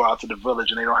get to go out to the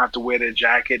village and they don't have to wear their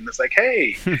jacket. And it's like,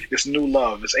 hey, it's new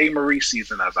love. It's A. Marie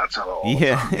season, as I tell her all the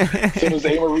time. As soon as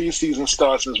A. Marie season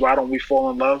starts, it's Why Don't We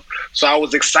Fall in Love? So I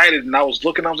was excited and I was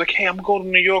looking. I was like, hey, I'm going to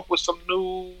New York with some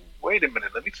new... Wait a minute,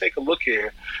 let me take a look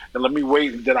here and let me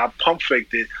wait. And then I pump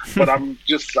faked it. But I'm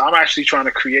actually trying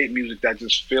to create music that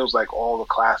just feels like all the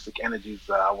classic energies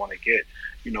that I want to get.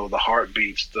 The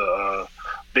heartbeats, the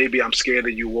Baby I'm Scared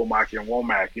of You, Womack and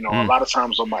Womack. A lot of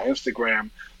times on my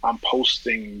Instagram, I'm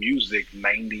posting music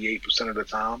 98% of the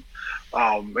time.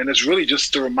 And it's really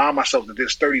just to remind myself that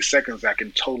there's 30 seconds that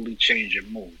can totally change your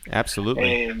mood.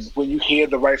 Absolutely. And when you hear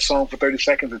the right song for 30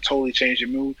 seconds, it totally changes your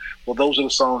mood. Well, those are the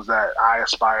songs that I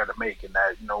aspire to make and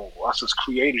that, us as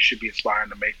creators should be aspiring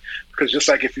to make. Because just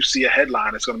like if you see a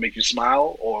headline, it's going to make you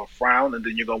smile or frown, and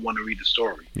then you're going to want to read the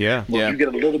story. Yeah. Well, if you get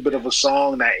a little bit of a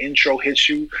song, that intro hits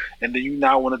you, and then you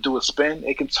now want to do a spin,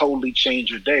 it can totally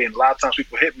change your day. And a lot of times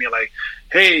people hit me like,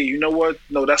 hey, you know what?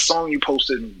 No, that song you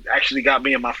posted actually got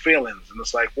me in my feelings. And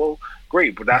it's like, well,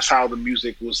 great, but that's how the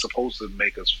music was supposed to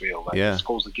make us feel. Like it's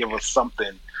supposed to give us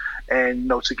something.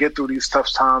 And to get through these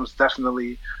tough times,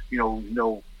 definitely,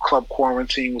 club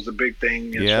quarantine was a big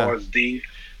thing as far as D.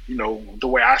 the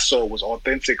way I saw it was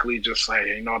authentically just like,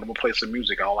 I'm gonna play some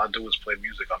music. All I do is play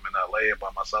music. I'm in LA by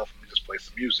myself. Let me just play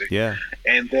some music. Yeah.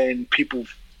 And then people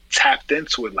tapped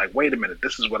into it like, wait a minute,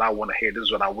 this is what I want to hear. This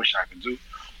is what I wish I could do.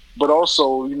 But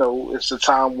also, it's a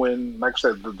time when, like I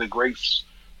said, the greats,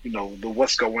 the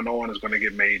what's going on is going to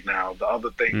get made now. The other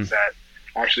things that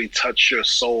actually touch your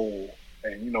soul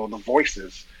and, the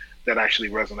voices that actually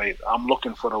resonate. I'm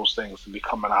looking for those things to be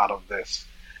coming out of this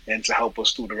and to help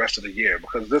us through the rest of the year.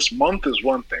 Because this month is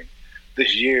one thing.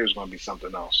 This year is going to be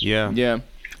something else. Yeah. Yeah.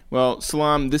 Well,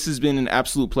 Salaam, this has been an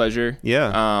absolute pleasure.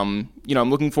 Yeah. I'm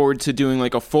looking forward to doing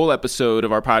like a full episode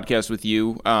of our podcast with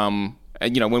you.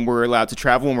 When we're allowed to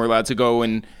travel and we're allowed to go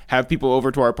and have people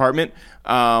over to our apartment.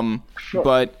 Sure.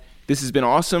 But this has been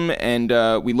awesome, and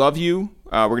we love you.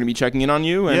 We're going to be checking in on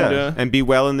you. And, and be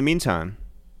well in the meantime.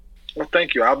 Well,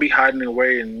 thank you. I'll be hiding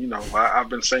away, and I've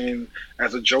been saying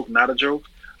as a joke, not a joke.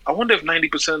 I wonder if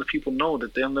 90% of people know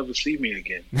that they'll never see me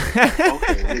again.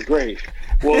 Okay, great.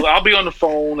 Well, I'll be on the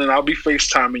phone and I'll be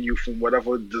FaceTiming you from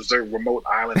whatever desert remote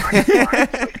island I can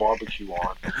find to barbecue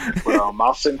on. But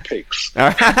I'll send pics.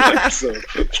 All right,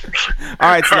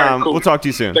 Salaam. Cool. We'll talk to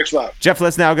you soon. Thanks a lot. Jeff,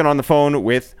 let's now get on the phone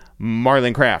with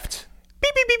Marlon Craft.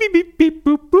 Beep, beep, beep, beep, beep, beep,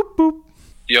 boop, boop, boop.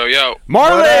 Yo.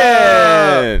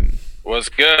 Marlon! What's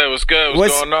good? What's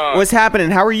going on? What's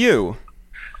happening? How are you?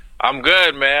 I'm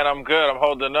good, man. I'm good. I'm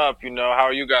holding up. How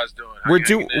are you guys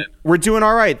doing? We're doing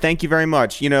all right. Thank you very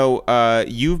much.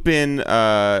 You've been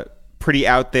pretty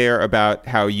out there about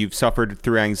how you've suffered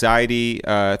through anxiety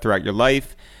throughout your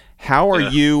life. How are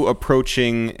you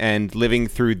approaching and living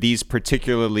through these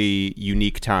particularly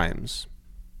unique times?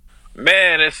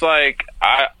 Man, it's like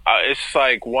it's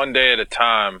like one day at a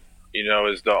time.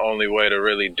 Is the only way to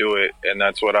really do it, and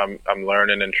that's what I'm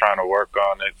learning and trying to work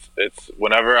on. It's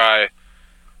whenever I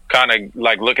kind of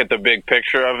like look at the big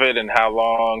picture of it and how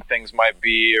long things might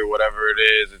be or whatever it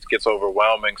is, it gets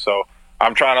overwhelming. So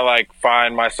I'm trying to like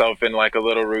find myself in like a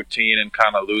little routine and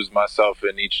kind of lose myself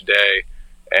in each day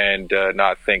and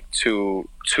not think too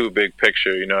big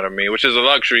picture, you know what I mean? Which is a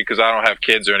luxury because I don't have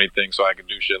kids or anything, so I can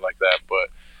do shit like that. But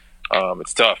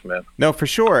it's tough, man. No, for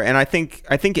sure. And I think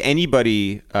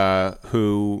anybody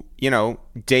who,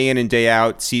 day in and day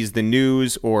out sees the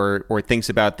news or thinks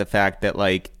about the fact that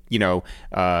like,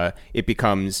 it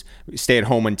becomes stay at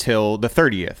home until the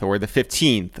 30th or the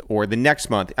 15th or the next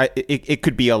month. It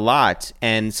could be a lot.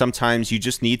 And sometimes you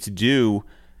just need to do,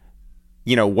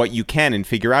 what you can and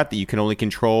figure out that you can only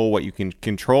control what you can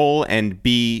control and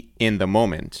be in the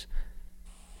moment.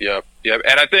 Yep.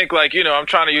 And I think like, I'm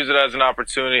trying to use it as an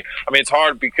opportunity. I mean, it's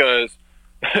hard because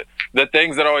the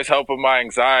things that always help with my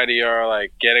anxiety are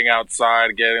like getting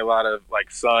outside, getting a lot of like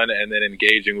sun, and then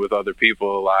engaging with other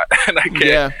people a lot. And I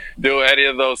can't do any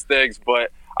of those things,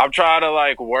 but I'm trying to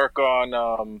like work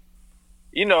on,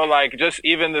 like just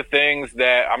even the things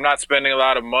that I'm not spending a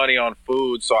lot of money on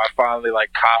food. So I finally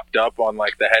like copped up on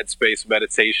like the Headspace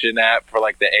meditation app for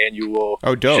like the annual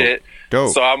shit.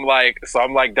 Dope. So I'm like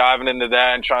diving into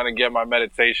that and trying to get my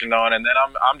meditation on. And then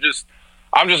I'm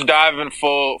just diving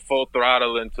full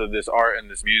throttle into this art and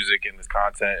this music and this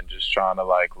content and just trying to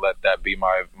like let that be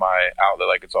my outlet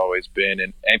like it's always been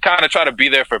and kind of try to be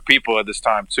there for people at this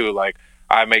time too. Like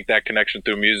I make that connection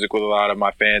through music with a lot of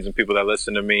my fans and people that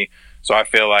listen to me. So I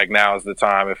feel like now is the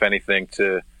time, if anything,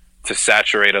 to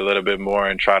saturate a little bit more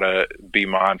and try to be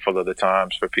mindful of the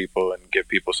times for people and give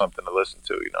people something to listen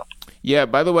to, Yeah,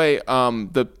 by the way,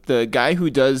 the guy who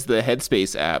does the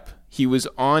Headspace app, he was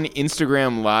on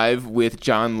Instagram Live with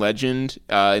John Legend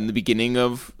in the beginning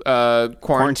of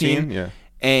quarantine. Yeah.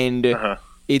 And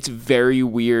it's very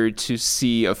weird to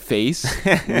see a face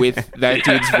with that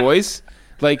dude's voice.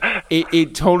 Like,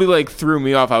 it totally, like, threw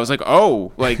me off. I was like,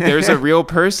 oh, like, there's a real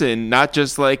person, not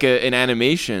just, like, an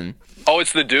animation. Oh,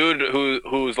 it's the dude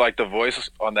who's, like, the voice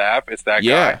on the app? It's that guy?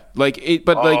 Yeah. Like,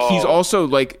 like, he's also,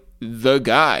 like, the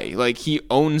guy. Like, he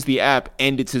owns the app,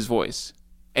 and it's his voice.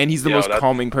 And he's the most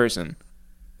calming person.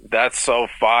 That's so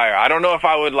fire. I don't know if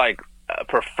I would, like,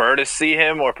 prefer to see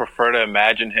him or prefer to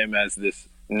imagine him as this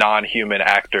non-human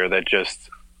actor that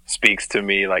just speaks to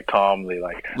me like calmly.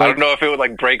 Like I don't know if it would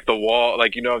like break the wall,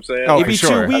 like, you know what I'm saying? Oh, it'd be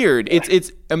too weird.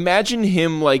 It's imagine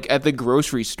him like at the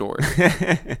grocery store.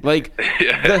 Like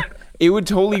it would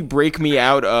totally break me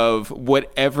out of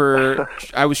whatever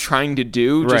I was trying to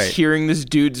do. Just hearing this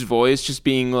dude's voice just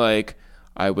being like,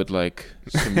 I would like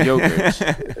some yogurt.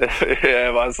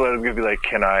 Yeah, my son's gonna be like,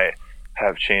 can I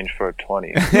have changed for a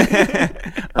 20.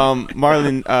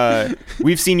 Marlon,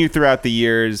 we've seen you throughout the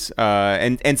years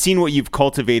and seen what you've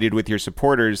cultivated with your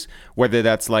supporters, whether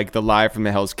that's like the Live from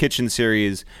the Hell's Kitchen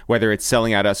series, whether it's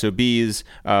selling out SOBs,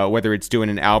 whether it's doing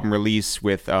an album release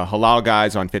with Halal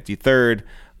Guys on 53rd.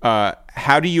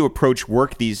 How do you approach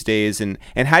work these days, and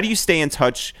how do you stay in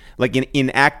touch, like in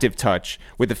active touch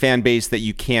with the fan base that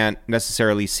you can't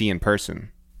necessarily see in person?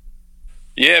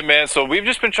 Yeah, man. So we've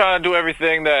just been trying to do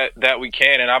everything that we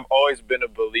can. And I've always been a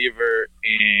believer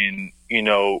in,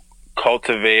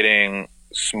 cultivating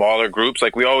smaller groups.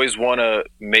 Like we always want to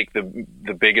make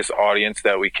the biggest audience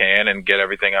that we can and get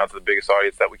everything out to the biggest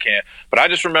audience that we can. But I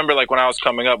just remember like when I was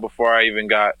coming up, before I even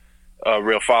got a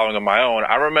real following of my own,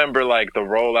 I remember like the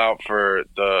rollout for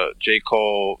the J.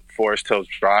 Cole Forest Hills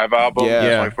Drive album in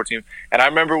 2014. And I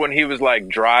remember when he was like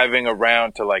driving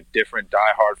around to like different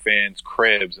diehard fans'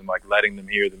 cribs and like letting them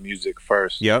hear the music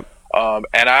first. Yep.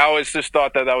 And I always just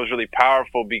thought that was really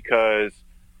powerful, because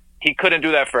he couldn't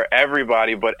do that for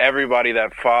everybody, but everybody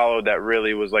that followed that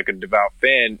really was like a devout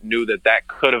fan knew that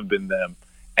could have been them.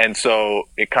 And so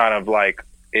it kind of like,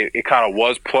 it kind of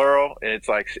was plural, and it's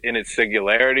like in its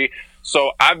singularity.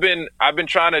 So I've been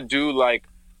trying to do like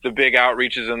the big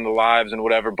outreaches and the lives and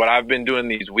whatever, but I've been doing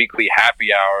these weekly happy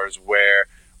hours where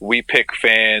we pick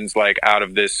fans like out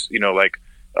of this,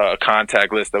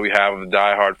 contact list that we have of the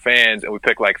diehard fans, and we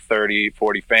pick like 30,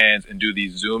 40 fans and do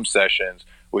these Zoom sessions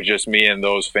with just me and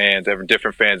those fans,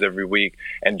 different fans every week,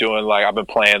 and doing like, I've been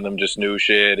playing them just new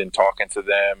shit and talking to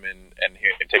them and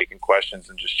taking questions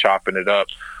and just chopping it up.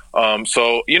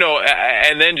 So,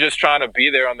 and then just trying to be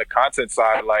there on the content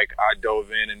side. Like I dove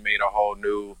in and made a whole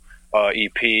new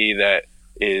EP that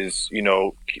is,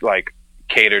 like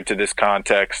catered to this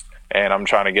context, and I'm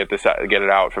trying to get it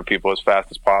out for people as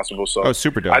fast as possible. So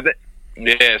super dope.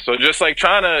 Yeah, so just like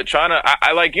trying to,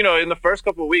 I like, in the first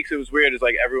couple of weeks, it was weird. It's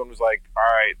like everyone was like, all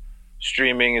right,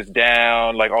 streaming is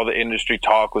down. Like all the industry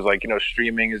talk was like,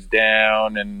 streaming is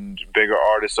down and bigger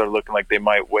artists are looking like they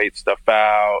might wait stuff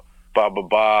out, blah, blah,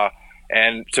 blah.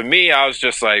 And to me, I was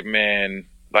just like, man,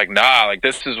 like, nah, like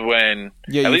this is when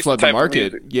at least flood the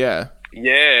market. Yeah,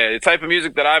 the type of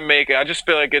music that I make, I just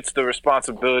feel like it's the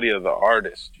responsibility of the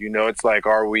artist. It's like,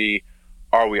 are we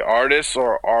artists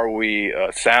or are we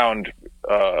sound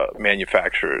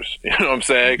manufacturers? You know what I'm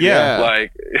saying? Yeah.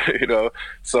 Like,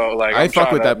 so like I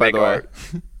fuck with that, by the way.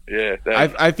 Yeah,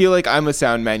 I feel like I'm a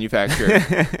sound manufacturer.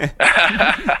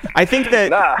 I think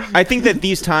that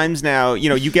these times now,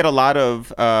 you get a lot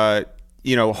of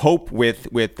hope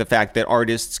with the fact that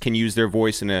artists can use their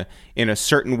voice in a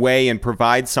certain way and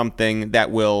provide something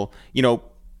that will,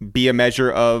 be a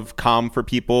measure of calm for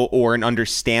people or an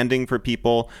understanding for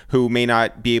people who may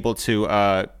not be able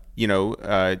to,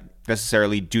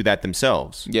 necessarily do that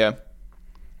themselves. Yeah.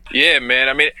 Yeah, man.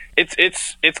 I mean,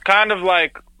 it's kind of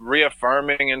like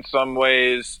reaffirming in some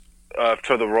ways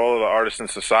to the role of the artist in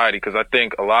society, because I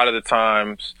think a lot of the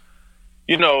times,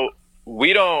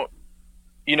 we don't,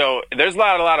 there's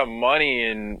not a lot of money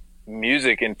in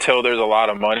music until there's a lot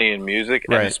of money in music,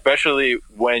 right. And especially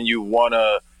when you want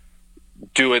to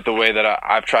do it the way that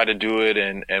I've tried to do it,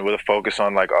 and with a focus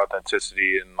on like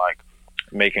authenticity and like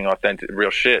making authentic real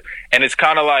shit. And it's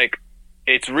kind of like,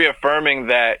 it's reaffirming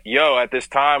that, at this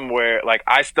time where like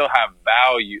I still have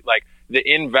value, like the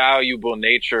invaluable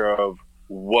nature of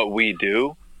what we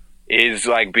do is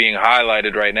like being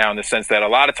highlighted right now, in the sense that a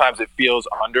lot of times it feels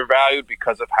undervalued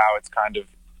because of how it's kind of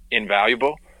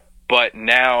invaluable. But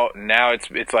now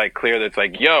it's like clear that it's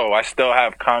like, I still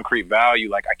have concrete value.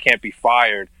 Like I can't be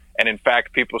fired. And in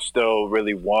fact, people still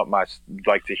really want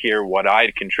to hear what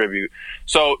I contribute.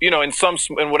 So,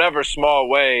 in whatever small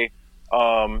way,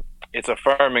 it's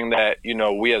affirming that,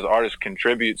 we as artists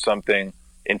contribute something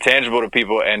intangible to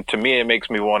people. And to me, it makes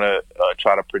me want to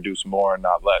try to produce more and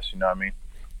not less. You know what I mean?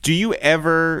 Do you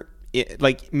ever,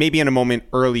 like maybe in a moment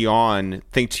early on,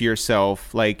 think to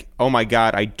yourself like, oh my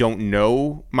God, I don't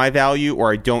know my value,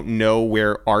 or I don't know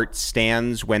where art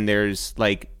stands when there's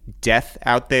like death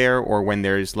out there, or when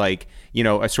there's like,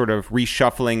 a sort of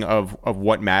reshuffling of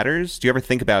what matters? Do you ever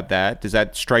think about that? Does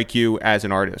that strike you as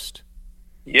an artist?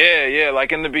 Yeah.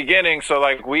 Like in the beginning, so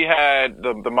like we had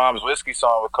the Mom's Whiskey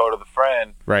song with Code of the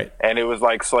Friend. Right. And it was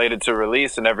like slated to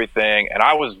release and everything. And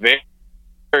I was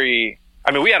very,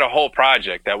 we had a whole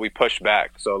project that we pushed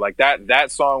back. So like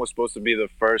that song was supposed to be the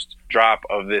first drop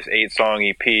of this 8-song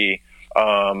EP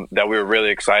that we were really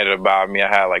excited about. I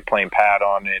had like Plain Pat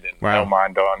on it and wow. No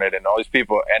Mind on it and all these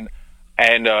people, and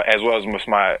as well as most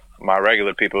my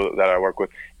regular people that I work with,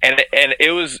 and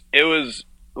it was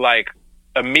like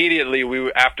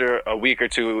immediately after a week or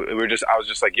two I was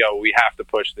just like, we have to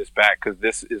push this back, because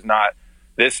this is not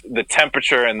the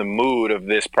temperature and the mood of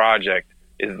this project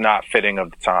is not fitting of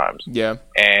the times. Yeah.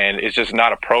 And it's just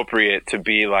not appropriate to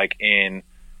be like in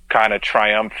kind of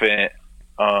triumphant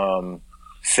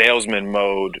salesman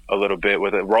mode a little bit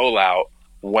with a rollout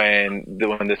when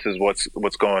this is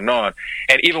what's going on.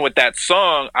 And even with that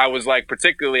song, I was like,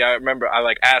 particularly, I remember I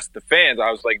like asked the fans, I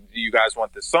was like, do you guys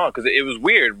want this song? Because it was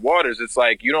weird. Waters, it's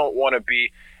like, you don't want to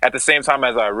be, at the same time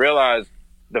as I realize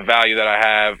the value that I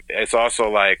have, it's also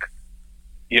like,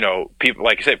 you know, people,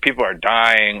 like you said, people are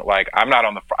dying. Like, I'm not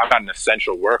an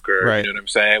essential worker. Right. You know what I'm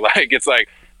saying? Like, it's like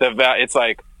it's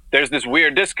like there's this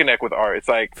weird disconnect with art. It's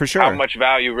like, for sure, how much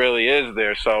value really is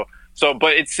there? So,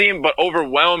 but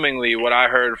overwhelmingly, what I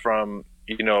heard from,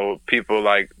 you know, people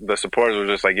like the supporters was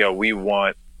just like, yo, we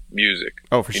want music.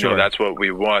 Oh, for sure. You know, that's what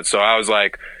we want. So I was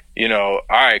like, you know,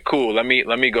 all right, cool. Let me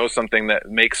go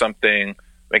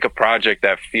make a project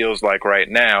that feels like right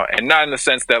now, and not in the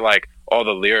sense that like all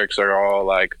the lyrics are all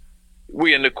like,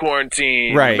 we in the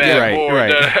quarantine, right,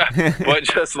 but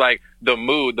just like the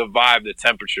mood, the vibe, the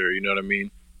temperature, you know what I mean?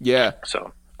 Yeah.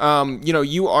 So, you know,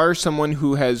 you are someone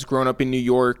who has grown up in New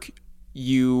York.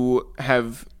 You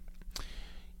have,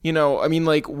 you know, I mean,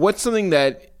 like, what's something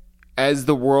that as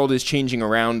the world is changing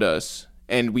around us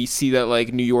and we see that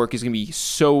like New York is going to be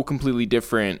so completely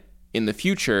different in the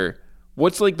future,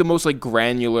 what's like the most like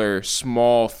granular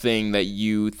small thing that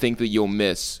you think that you'll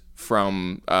miss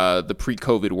from the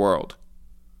pre-COVID world?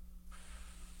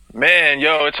 Man,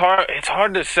 yo, it's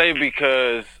hard to say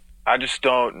because I just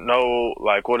don't know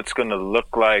like what it's gonna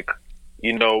look like,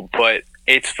 you know. But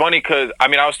it's funny because I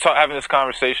mean I was having this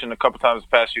conversation a couple times the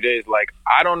past few days. Like,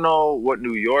 I don't know what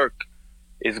New York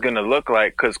is gonna look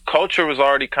like because culture was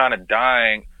already kind of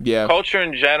dying. Yeah, culture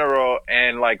in general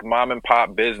and like mom and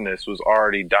pop business was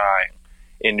already dying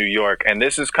in New York, and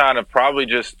this is kind of probably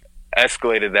just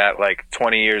escalated that like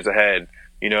 20 years ahead.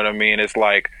 You know what I mean?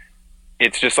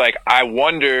 It's just like, I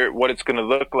wonder what it's going to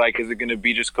look like. Is it going to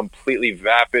be just completely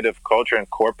vapid of culture and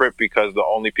corporate because the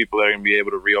only people that are going to be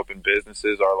able to reopen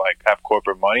businesses are like have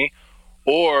corporate money?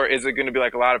 Or is it going to be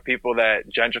like a lot of people that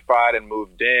gentrified and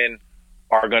moved in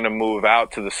are going to move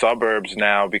out to the suburbs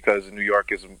now because New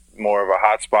York is more of a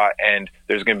hotspot, and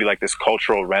there's going to be like this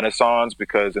cultural renaissance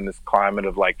because in this climate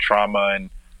of like trauma and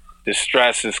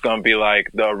distress, it's going to be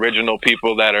like the original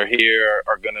people that are here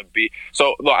are going to be.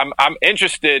 So look, I'm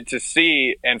interested to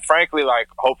see, and frankly, like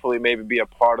hopefully maybe be a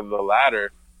part of the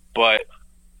latter, but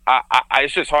I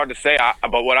it's just hard to say.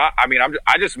 But what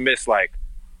I just miss like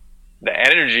the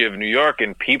energy of New York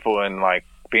and people and like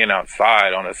being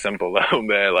outside on a simple level,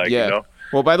 man. Like, yeah. You know?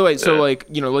 Well, by the way, so like,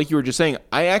 you know, like you were just saying,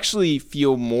 I actually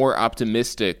feel more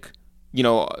optimistic, you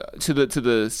know, to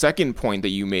the second point that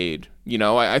you made. You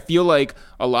know, I feel like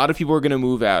a lot of people are going to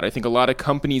move out. I think a lot of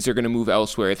companies are going to move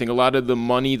elsewhere. I think a lot of the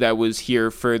money that was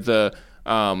here for the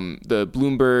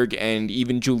Bloomberg and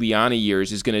even Giuliani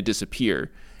years is going to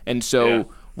disappear. And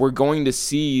so we're going to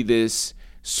see this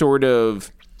sort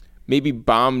of maybe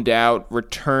bombed out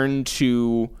return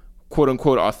to quote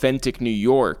unquote authentic New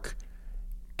York.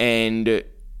 And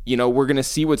you know, we're going to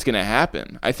see what's going to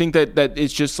happen. I think that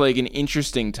it's just like an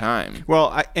interesting time.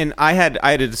 Well, I had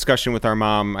a discussion with our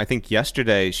mom, I think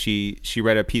yesterday. She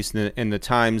read a piece in the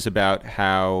Times about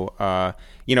how,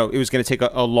 you know, it was going to take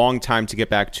a long time to get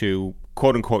back to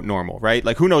quote unquote normal, right?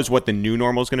 Like, who knows what the new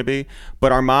normal is going to be?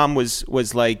 But our mom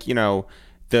was like, you know,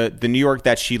 the New York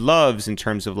that she loves in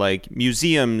terms of like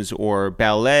museums or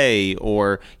ballet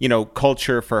or, you know,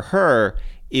 culture for her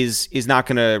is not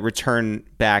going to return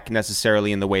back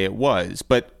necessarily in the way it was.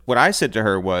 But what I said to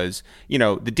her was, you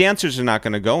know, the dancers are not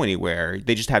going to go anywhere.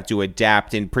 They just have to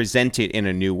adapt and present it in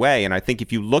a new way. And I think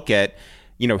if you look at,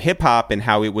 you know, hip hop and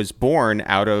how it was born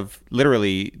out of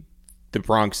literally the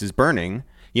Bronx is burning,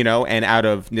 you know, and out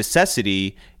of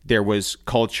necessity, there was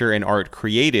culture and art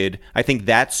created. I think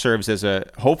that serves as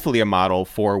hopefully a model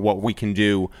for what we can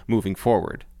do moving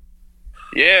forward.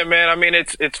 Yeah, man. I mean,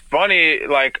 it's funny.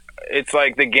 Like, it's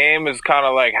like the game is kind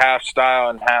of like half style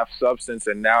and half substance,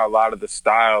 and now a lot of the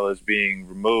style is being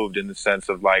removed in the sense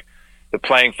of like the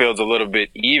playing field's a little bit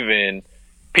even.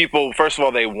 People, first of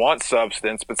all, they want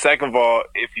substance, but second of all,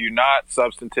 if you're not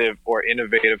substantive or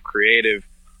innovative, creative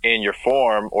in your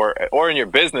form or in your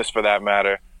business for that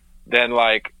matter, then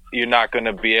like you're not going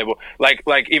to be able, like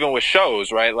even with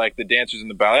shows, right? Like the dancers and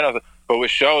the ballet, but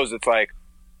with shows, it's like,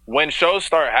 when shows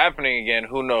start happening again,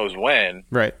 who knows when?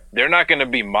 Right. They're not going to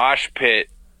be mosh pit,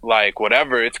 like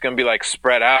whatever. It's going to be like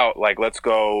spread out. Like, let's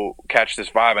go catch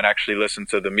this vibe and actually listen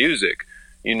to the music.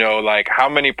 You know, like how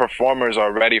many performers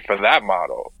are ready for that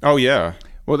model? Oh yeah.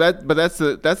 Well, that's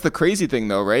the crazy thing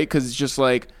though, right? Because it's just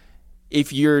like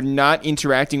if you're not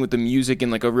interacting with the music in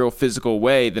like a real physical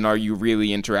way, then are you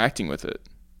really interacting with it?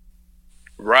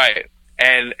 Right.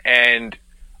 And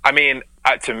I mean,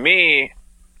 to me,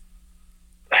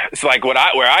 it's like where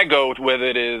I go with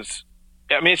it is,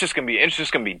 I mean, it's just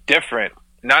gonna be different,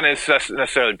 not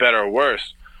necessarily better or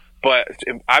worse. But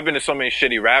I've been to so many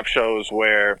shitty rap shows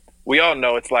where we all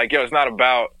know it's like, yo, it's not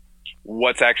about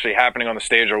what's actually happening on the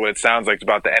stage or what it sounds like. It's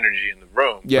about the energy in the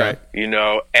room. Yeah. Right. You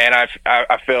know, and I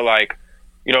feel like,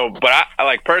 you know, but I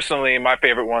like personally, my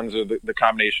favorite ones are the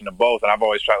combination of both. And I've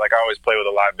always tried, like I always play with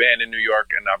a live band in New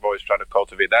York, and I've always tried to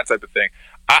cultivate that type of thing.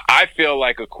 I feel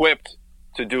like equipped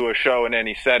to do a show in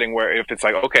any setting where if it's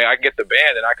like, okay, I get the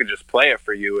band and I could just play it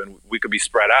for you and we could be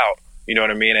spread out, you know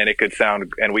what I mean? And it could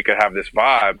sound, and we could have this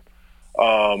vibe.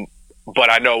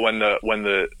 But I know when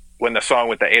the song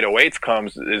with the 808s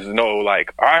comes, there's no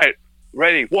like, all right,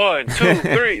 ready, 1, 2,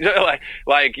 3,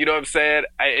 like, you know what I'm saying?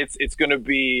 It's going to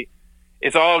be,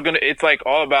 it's like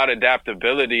all about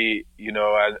adaptability, you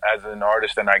know, as an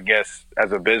artist, and I guess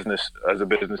as a business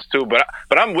too. But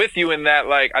I'm with you in that,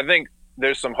 like, I think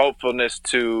there's some hopefulness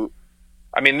to,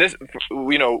 I mean, this,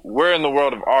 you know, we're in the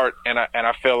world of art, and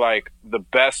I feel like the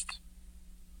best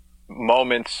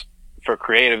moments for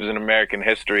creatives in American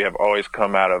history have always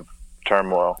come out of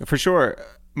turmoil. For sure.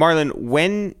 Marlon,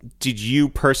 when did you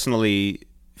personally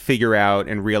figure out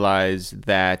and realize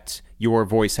that your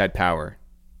voice had power?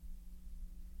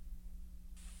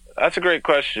 That's a great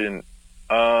question.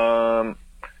 I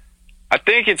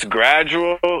think it's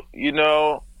gradual, you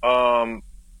know,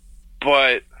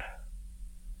 but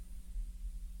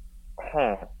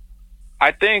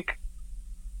I think,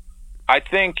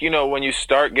 you know, when you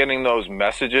start getting those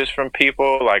messages from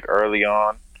people like early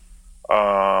on,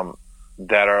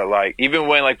 that are like, even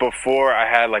when like before I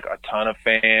had like a ton of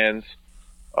fans,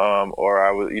 or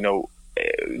I was, you know,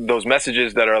 those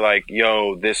messages that are like,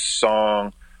 yo, this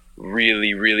song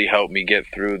really, really helped me get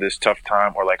through this tough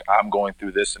time, or like I'm going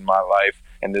through this in my life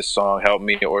and this song helped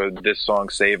me, or this song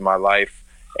saved my life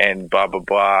and blah, blah,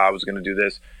 blah, I was going to do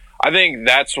this. I think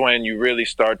that's when you really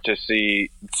start to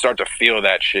feel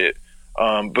that shit.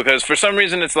 Because for some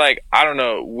reason it's like, I don't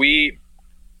know,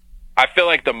 I feel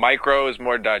like the micro is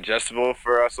more digestible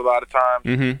for us a lot of times.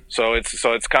 Mm-hmm. So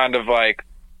it's kind of like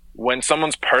when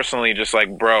someone's personally just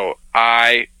like, bro,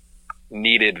 I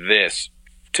needed this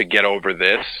to get over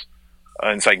this.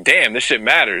 And it's like, damn, this shit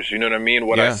matters. You know what I mean?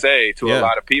 What I say to a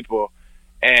lot of people.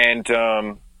 And,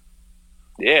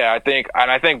 I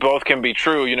think both can be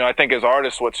true. You know, I think as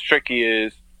artists, what's tricky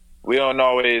is we don't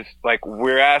always, like,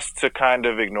 we're asked to kind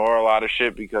of ignore a lot of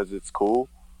shit because it's cool.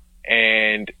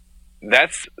 And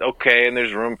that's okay. And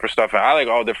there's room for stuff. And I like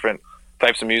all different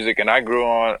types of music. And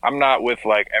I'm not with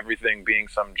like everything being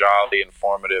some jolly,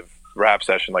 informative rap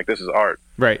session. Like, this is art.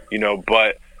 Right. You know,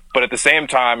 but at the same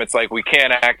time, it's like we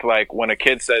can't act like when a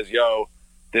kid says, yo,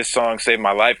 this song saved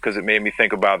my life because it made me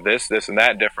think about this, and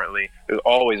that differently. There's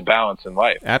always balance in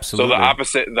life. Absolutely.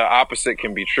 So the opposite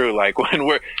can be true. Like when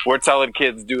we're telling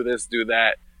kids do this, do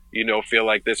that, you know, feel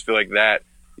like this, feel like that,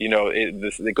 you know,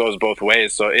 it goes both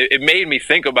ways. So it made me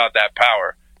think about that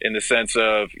power in the sense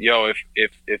of, yo,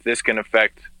 if this can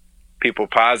affect people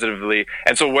positively.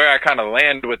 And so where I kind of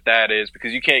land with that is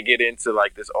because you can't get into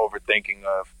like this overthinking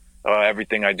of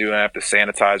everything I do, I have to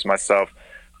sanitize myself.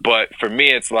 But for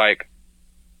me, it's like,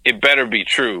 it better be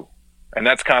true. And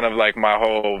that's kind of like my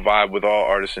whole vibe with all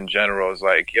artists in general is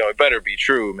like, yo, it better be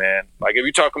true, man. Like if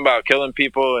you're talking about killing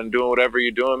people and doing whatever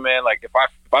you're doing, man, like if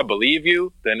I believe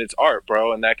you, then it's art,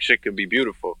 bro. And that shit could be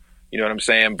beautiful. You know what I'm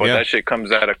saying? But that shit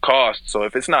comes at a cost. So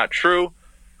if it's not true,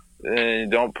 then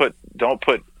don't put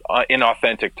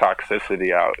inauthentic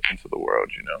toxicity out into the world,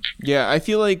 you know? Yeah, I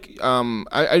feel like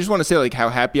I just want to say like how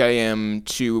happy I am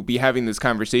to be having this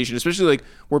conversation, especially like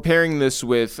we're pairing this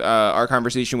with our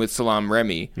conversation with Salaam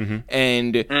Remi,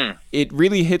 and it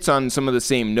really hits on some of the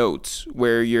same notes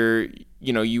where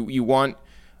you want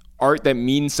art that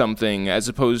means something as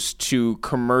opposed to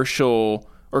commercial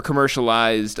or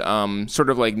commercialized sort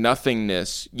of like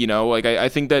nothingness, you know? Like I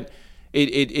think that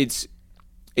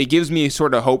it gives me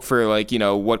sort of hope for like, you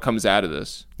know, what comes out of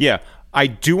this. Yeah. I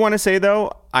do want to say,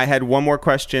 though, I had one more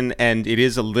question, and it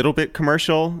is a little bit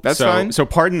commercial. That's fine. So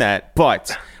pardon that.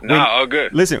 But all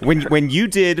good. Listen, when you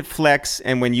did Flex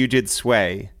and when you did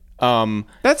Sway,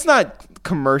 that's not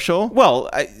commercial. Well,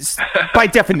 by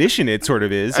definition, it sort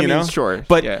of is. You know, sure.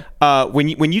 But when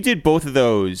you did both of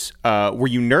those, were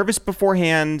you nervous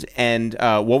beforehand? And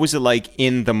what was it like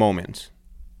in the moment?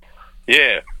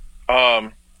 Yeah.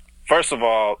 First of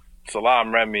all,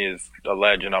 Salaam Remi is a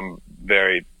legend. I'm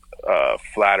very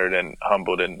flattered and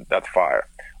humbled, and that's fire.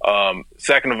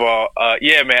 Second of all,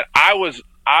 man, I was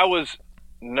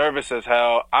nervous as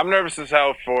hell. I'm nervous as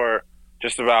hell for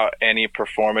just about any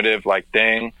performative like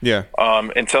thing. Yeah.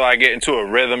 Until I get into a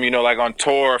rhythm, like on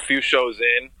tour, a few shows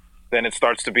in, then it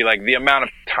starts to be like the amount of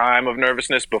time of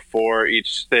nervousness before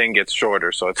each thing gets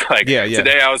shorter. So it's like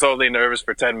today I was only nervous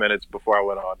for 10 minutes before I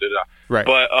went on. Right.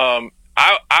 But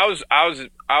I was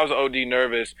OD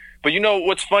nervous. But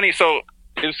what's funny? So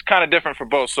it was kind of different for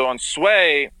both. So on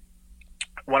Sway,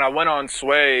 when I went on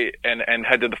Sway and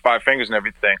had did the Five Fingers and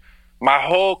everything, my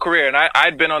whole career, and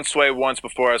I'd been on Sway once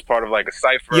before as part of like a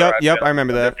cypher. Yep, I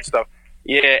remember that stuff.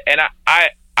 Yeah, and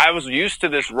I was used to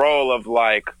this role of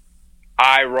like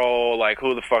eye roll, like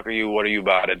who the fuck are you? What are you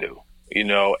about to do?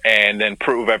 And then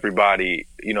prove everybody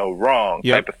wrong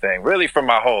type of thing. Really, for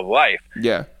my whole life.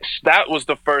 Yeah, that was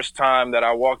the first time that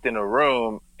I walked in a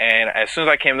room, and as soon as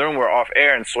I came in the room, we're off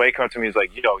air, and Sway come to me, he's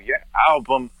like, "Yo, your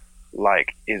album."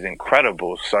 Like is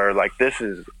incredible, sir. Like this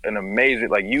is an amazing,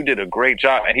 like you did a great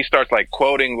job. And he starts like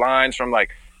quoting lines from like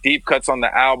deep cuts on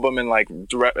the album and like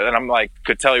direct, and I'm like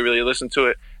could tell he really listened to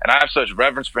it, and I have such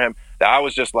reverence for him that I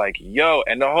was just like yo,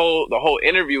 and the whole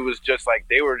interview was just like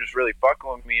they were just really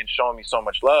fucking with me and showing me so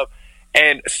much love.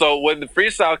 And so when the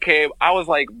freestyle came, I was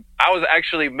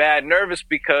actually mad nervous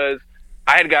because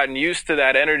I had gotten used to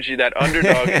that energy, that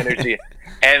underdog energy.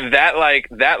 And that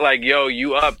yo,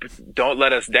 you up, don't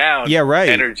let us down. Yeah, right.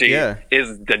 Energy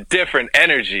is the different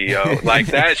energy, yo. Like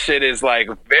that shit is like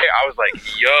I was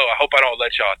like, yo, I hope I don't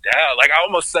let y'all down. Like I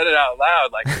almost said it out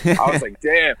loud. Like I was like,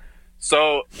 damn.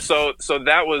 So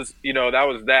that was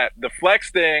that. The flex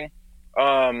thing,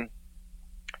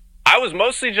 I was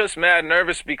mostly just mad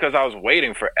nervous because I was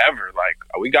waiting forever. Like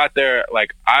we got there,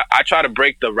 like I try to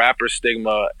break the rapper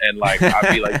stigma and like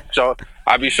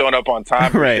I'd be showing up on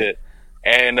time for shit.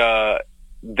 And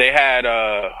they had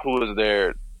who was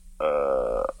there?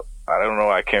 I don't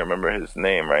know. I can't remember his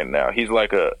name right now. He's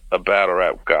like a battle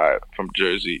rap guy from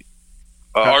Jersey.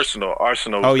 Arsenal.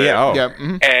 Arsenal. Was there. Yeah.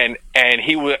 Mm-hmm. And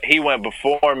he went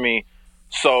before me.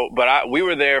 So, but we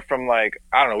were there from like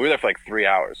I don't know. We were there for like 3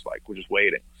 hours. Like we're just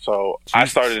waiting. So Jesus. I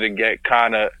started to get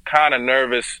kind of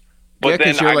nervous. But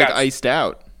then you're like iced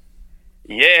out.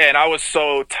 Yeah, and I was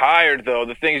so tired though.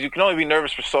 The thing is, you can only be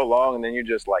nervous for so long, and then you're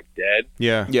just like dead.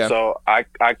 Yeah. So I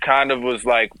kind of was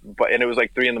like, and it was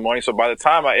like 3 a.m. So by the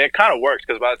time it kind of worked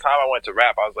because by the time I went to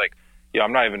rap, I was like, yo,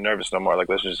 I'm not even nervous no more. Like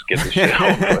let's just get this shit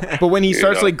over. But when he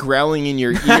starts like growling in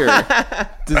your ear,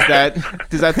 does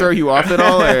that throw you off at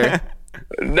all? Or?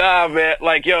 Nah, man.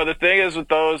 Like, yo, the thing is with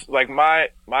those, like my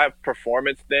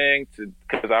performance thing,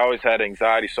 because I always had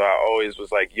anxiety, so I always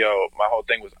was like, yo, my whole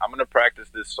thing was, I'm gonna practice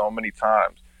this so many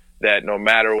times that no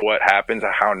matter what happens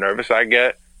or how nervous I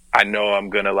get, I know I'm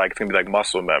gonna it's gonna be like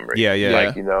muscle memory. Yeah.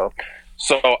 Like,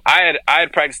 So I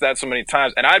had practiced that so many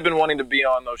times, and I'd been wanting to be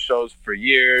on those shows for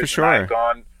years. For sure. I had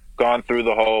gone through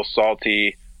the whole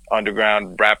salty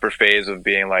underground rapper phase of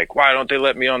being like, why don't they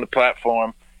let me on the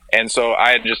platform? And so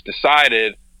I had just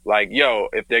decided, like, yo,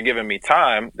 if they're giving me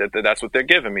time, that's what they're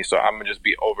giving me. So I'm going to just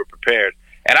be over-prepared.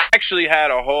 And I actually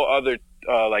had a whole other,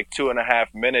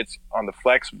 2.5 minutes on the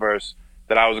flex verse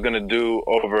that I was going to do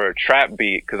over a trap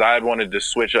beat because I had wanted to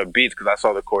switch up beats because I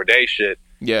saw the Corday shit.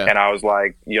 Yeah. And I was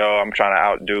like, yo, I'm trying to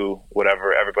outdo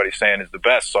whatever everybody's saying is the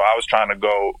best. So I was trying to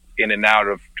go in and out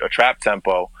of a trap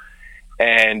tempo.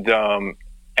 And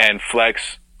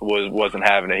Flex wasn't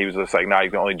having it. He was just like, nah, you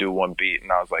can only do one beat.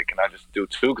 And I was like, can I just do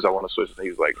two? Because I want to switch. And he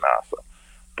was like, nah. So,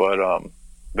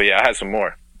 but yeah, I had some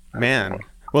more. Man.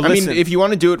 Well, I mean, if you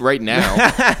want to do it right now.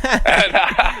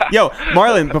 Yo,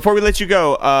 Marlon, before we let you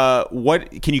go,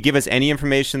 what can you give us any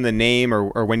information, the name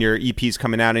or when your EP's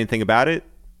coming out, anything about it?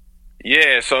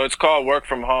 Yeah, so it's called Work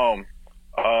From Home.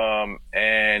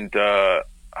 And I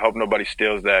hope nobody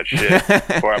steals that shit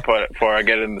before I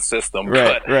get it in the system.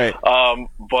 Right.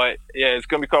 But yeah, it's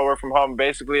gonna be called Work From Home.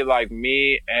 Basically, like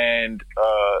me and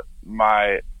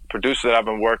my producer that I've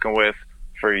been working with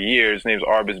for years. His name's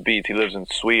Arbus Beats. He lives in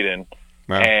Sweden.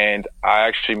 Wow. And I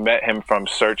actually met him from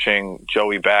searching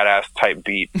Joey Badass type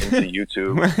beat into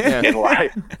YouTube in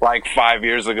like 5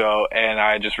 years ago, and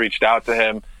I just reached out to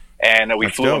him, and we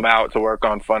flew him out to work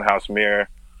on Funhouse Mirror.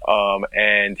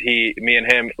 And me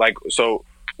and him, so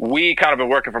we kind of been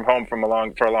working from home for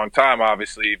a long time,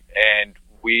 obviously. And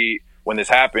when this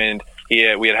happened,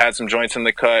 we had some joints in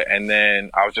the cut, and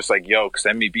then I was just like, "Yo,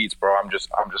 send me beats, bro.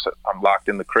 I'm locked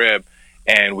in the crib."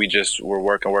 And we just were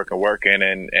working,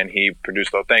 and he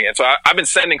produced the whole thing. And so I've been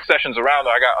sending sessions around.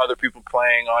 I got other people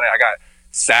playing on it. I got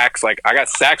sax, I got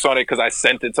sax on it because I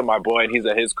sent it to my boy, and he's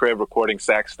at his crib recording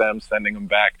sax stems, sending them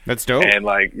back. That's dope. And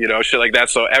shit like that.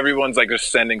 So everyone's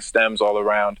just sending stems all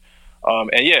around.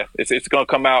 And yeah, it's gonna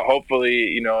come out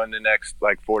hopefully, in the next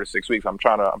 4 to 6 weeks. I'm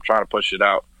trying to push it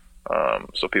out.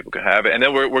 so people can have it. And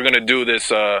then we're going to do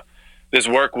this this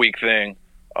work week thing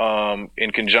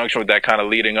in conjunction with that, kind of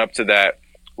leading up to that,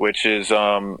 which is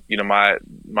my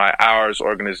Hours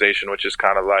organization, which is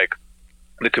kind of like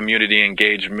the community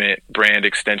engagement brand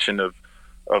extension of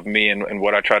me and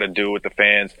what I try to do with the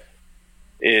fans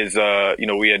is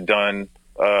we had done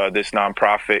this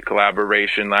nonprofit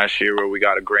collaboration last year where we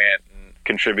got a grant and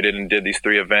contributed and did these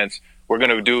 3 events. We're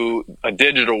going to do a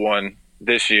digital one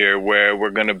this year where we're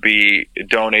going to be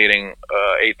donating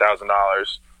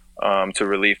 $8,000 to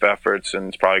relief efforts, and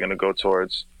it's probably going to go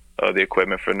towards the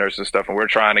equipment for nurses and stuff. And we're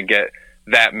trying to get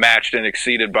that matched and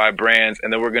exceeded by brands.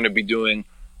 And then we're going to be doing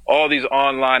all these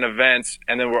online events,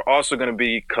 and then we're also going to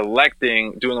be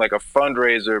doing like a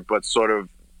fundraiser, but sort of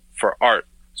for art.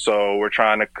 So we're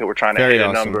trying to Very hit awesome.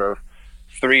 a number of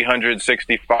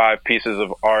 365 pieces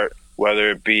of art,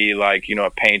 whether it be like, a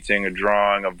painting, a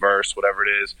drawing, a verse, whatever it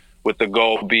is, with the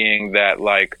goal being that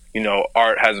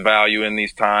art has value in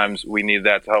these times. We need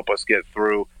that to help us get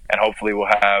through, and hopefully we'll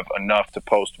have enough to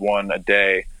post one a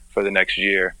day for the next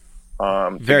year.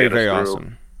 Very, very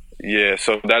awesome. Yeah,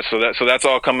 so that's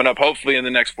all coming up. Hopefully in the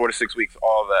next 4 to 6 weeks,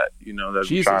 all that that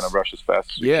we're trying to rush as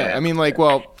fast as we can. I mean,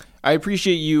 I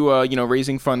appreciate you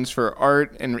raising funds for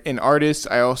art and artists.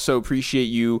 I also appreciate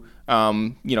you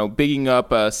bigging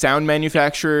up sound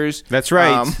manufacturers. That's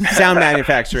right, sound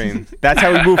manufacturing. That's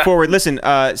how we move forward. Listen,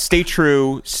 stay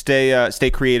true, stay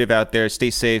creative out there,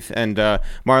 stay safe, and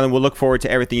Marlon, we'll look forward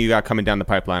to everything you got coming down the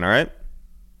pipeline. All right.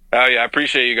 Oh, yeah, I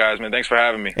appreciate you guys, man. Thanks for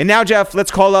having me. And now, Jeff, let's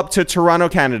call up to Toronto,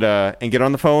 Canada, and get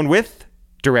on the phone with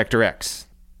Director X.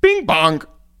 Bing bong.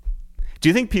 Do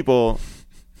you think people...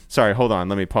 Sorry, hold on.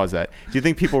 Let me pause that. Do you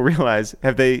think people realize,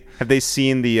 have they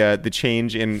seen the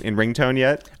change in ringtone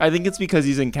yet? I think it's because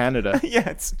he's in Canada. Yeah,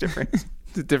 it's different.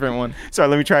 It's a different one. Sorry,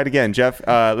 let me try it again. Jeff,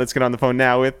 let's get on the phone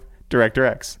now with Director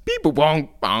X. Beep bong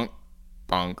bong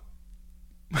bong.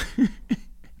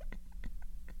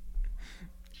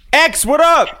 X, what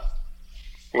up?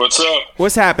 What's up?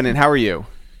 What's happening? How are you?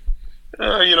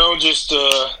 Just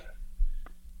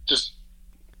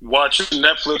watching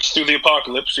Netflix through the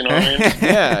apocalypse. You know what I mean?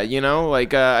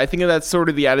 Yeah, I think that's sort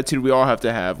of the attitude we all have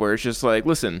to have, where it's just like,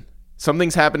 listen,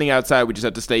 something's happening outside. We just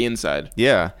have to stay inside.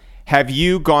 Yeah. Have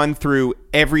you gone through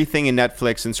everything in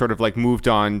Netflix and sort of like moved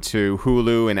on to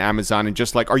Hulu and Amazon and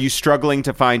just like, are you struggling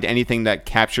to find anything that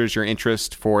captures your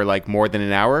interest for like more than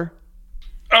an hour?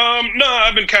 No,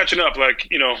 I've been catching up.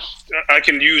 I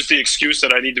can use the excuse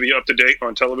that I need to be up to date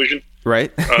on television,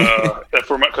 right?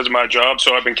 Because of my job.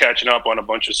 So I've been catching up on a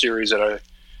bunch of series that I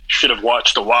should have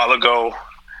watched a while ago.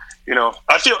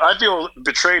 I feel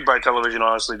betrayed by television,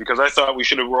 honestly, because I thought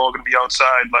we're all going to be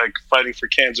outside, like fighting for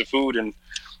cans of food and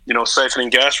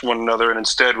siphoning gas from one another, and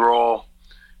instead we're all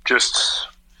just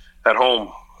at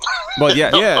home. Well, yeah,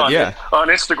 on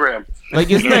Instagram.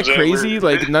 Isn't that crazy?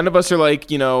 None of us are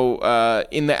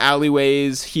in the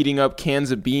alleyways heating up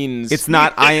cans of beans. It's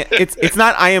not it's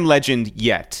not I Am Legend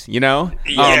yet,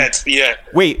 Yeah.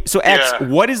 Wait, so X,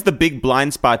 what is the big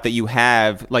blind spot that you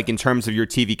have, in terms of your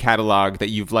TV catalog, that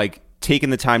you've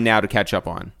taken the time now to catch up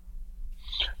on?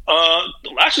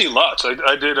 Actually, lots.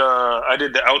 I did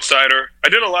The Outsider. I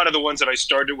did a lot of the ones that I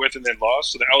started with and then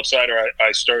lost. So The Outsider,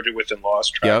 I started with and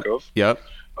lost track of. Yep.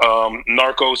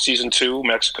 Narcos season 2,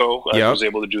 Mexico. I was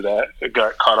able to do that. I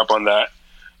got caught up on that.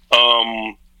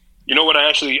 You know what?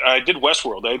 I did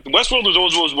Westworld. Westworld was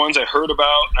always those ones I heard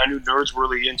about. I knew nerds were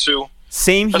really into.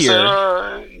 Same here.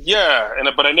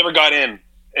 But I never got in,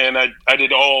 and I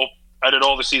did all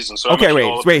the seasons. So okay,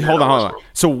 wait, hold on.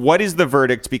 So what is the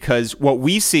verdict? Because what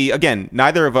we see, again,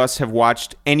 neither of us have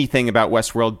watched anything about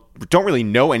Westworld, don't really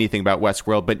know anything about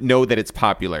Westworld, but know that it's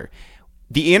popular.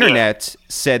 The internet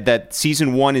said that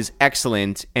season 1 is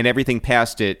excellent, and everything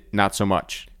past it, not so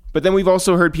much. But then we've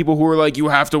also heard people who are like, you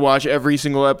have to watch every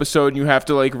single episode, and you have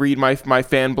to read my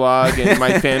fan blog and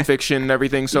my fan fiction and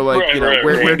everything. So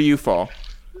where do you fall?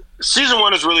 Season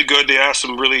 1 is really good. They have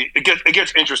some really it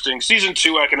gets interesting. Season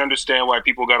 2, I can understand why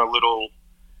people got a little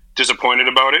disappointed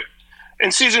about it.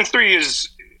 And season 3 is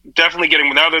definitely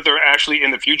getting, now that they're actually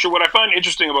in the future. What I find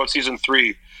interesting about season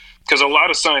 3, because a lot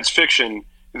of science fiction,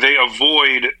 they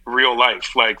avoid real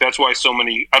life. That's why so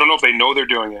many, I don't know if they know they're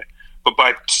doing it, but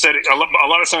by setting, a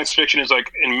lot of science fiction is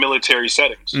in military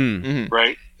settings,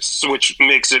 right? So, which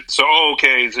makes it so,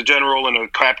 it's a general and a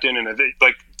captain and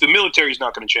the military is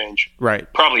not going to change. Right.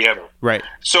 Probably ever. Right.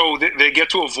 So they get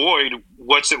to avoid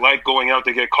what's it like going out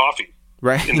to get coffee.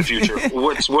 Right. In the future.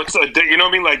 What's a day, you know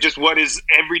what I mean? Just what is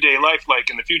everyday life like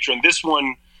in the future? And this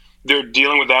one, they're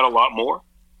dealing with that a lot more.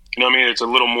 You know what I mean? It's a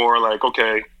little more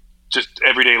okay, just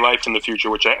everyday life in the future,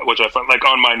 which I find like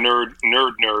on my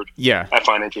nerd. Yeah. I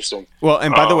find interesting. Well,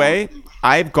 and by the way,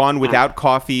 I've gone without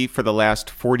coffee for the last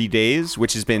 40 days,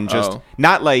 which has been just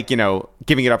not like,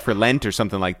 giving it up for Lent or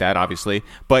something like that, obviously,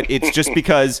 but it's just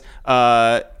because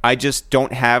I just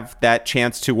don't have that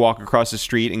chance to walk across the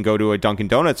street and go to a Dunkin'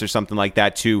 Donuts or something like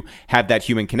that to have that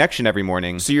human connection every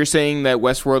morning. So you're saying that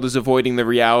Westworld is avoiding the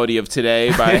reality of today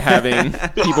by having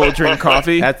people drink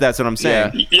coffee? That's what I'm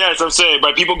saying. Yeah. Yes, I'm saying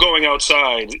by people going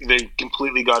outside, they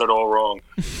completely got it all wrong.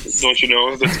 Don't you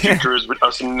know that the future is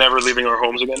us never leaving our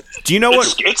homes again? Do you know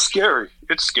what? It's scary.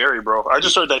 It's scary, bro. I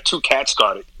just heard that 2 cats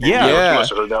got it. Yeah. You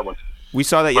must have heard that one. We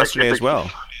saw that yesterday as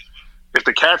well. If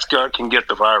the cats can get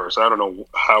the virus, I don't know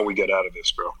how we get out of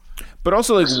this, bro. But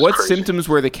also, like, what symptoms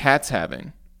were the cats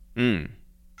having? Made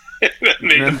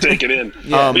them take it in.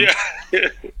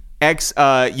 X,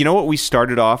 you know what we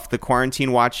started off the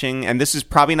quarantine watching? And this is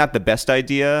probably not the best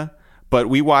idea, but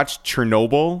we watched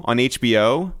Chernobyl on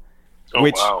HBO.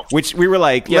 Which we were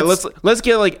like, let's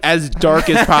get like as dark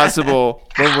as possible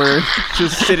when we're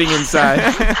just sitting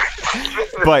inside.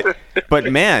 But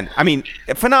man, I mean,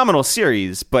 a phenomenal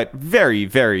series, but very,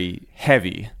 very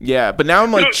heavy. Yeah, but now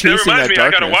I'm like chasing that darkness.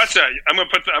 I gotta watch that. I'm gonna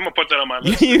put that on my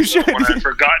list. You should. When I had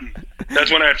forgotten. That's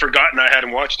when I had forgotten I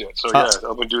hadn't watched it. So yeah,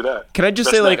 I'm gonna do that. Can I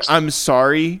just say next. I'm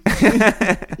sorry?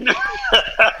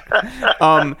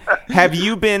 Have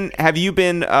you been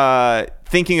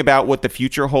thinking about what the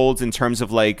future holds in terms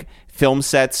of like film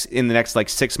sets in the next like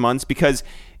 6 months? Because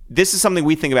this is something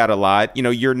we think about a lot.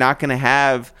 You're not going to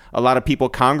have a lot of people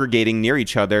congregating near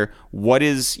each other. What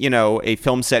is, a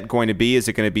film set going to be? Is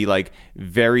it going to be like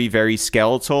very, very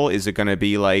skeletal? Is it going to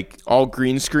be like all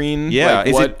green screen? Yeah. Like,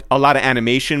 is it a lot of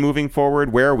animation moving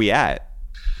forward? Where are we at?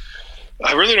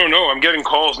 I really don't know. I'm getting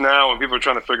calls now and people are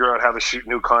trying to figure out how to shoot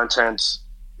new content,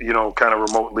 kind of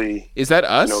remotely. Is that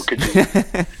us? Could you...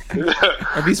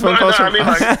 Are these phone calls from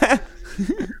us? Like,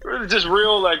 just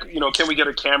real, like, can we get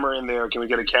a camera in there? Can we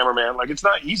get a cameraman? Like, it's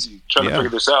not easy trying to figure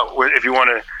this out. If you want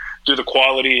to do the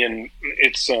quality, and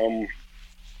it's going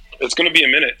to be a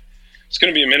minute. It's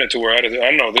going to be a minute to where I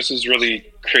don't know. This is really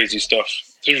crazy stuff.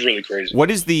 This is really crazy.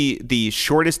 What is the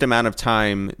shortest amount of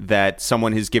time that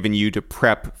someone has given you to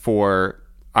prep for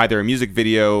either a music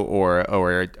video or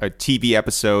a TV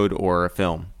episode or a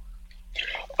film?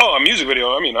 Oh, a music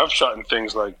video. I mean, I've shot in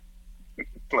things like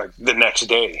the next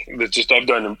day. It's just I've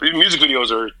done music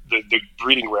videos are the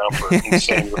breeding ground for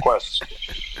insane requests.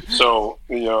 So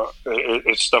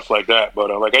it's stuff like that. But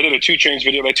like I did a 2 Chainz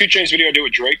video. That 2 Chainz video I did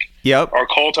with Drake. Yep. Our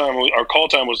call time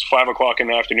was 5:00 in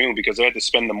the afternoon because I had to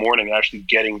spend the morning actually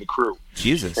getting the crew.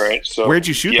 Jesus. Right. So where'd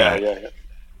you shoot that? Yeah.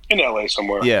 In LA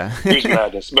somewhere. Yeah. It was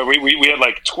madness. But we had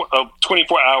like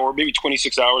 24 hour, maybe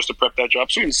 26 hours to prep that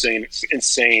job. Some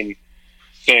insane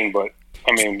thing, but.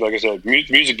 I mean, like I said,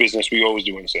 music business, we always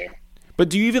do insane. But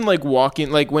do you even like walk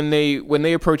in, like when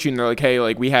they approach you and they're like, hey,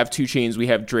 like we have 2 Chainz, we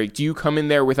have Drake. Do you come in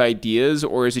there with ideas,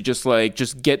 or is it just like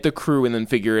just get the crew and then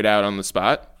figure it out on the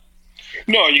spot?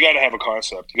 No, you got to have a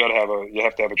concept. You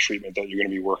have to have a treatment that you're going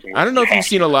to be working with. I don't know if you've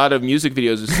seen a lot of music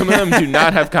videos. Some of them do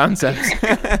not have concepts.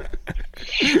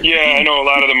 Yeah, I know a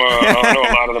lot of them are. I know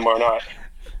a lot of them are not,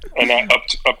 and not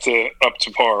up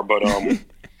to par. But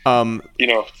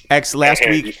X,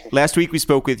 last week we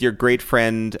spoke with your great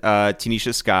friend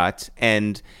Tanisha Scott,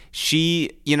 and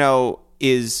she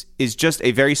is just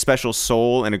a very special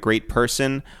soul and a great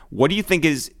person. What do you think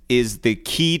is the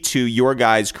key to your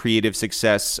guys' creative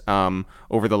success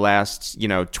over the last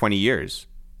 20 years?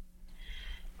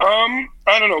 I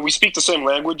don't know. We speak the same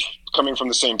language, coming from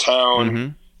the same town. Mm-hmm.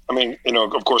 I mean,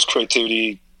 of course,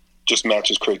 creativity just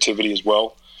matches creativity as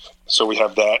well. So we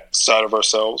have that side of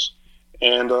ourselves.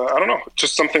 And I don't know,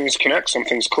 just some things connect, some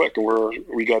things click, and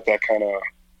we got that kind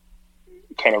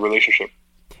of relationship.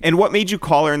 And what made you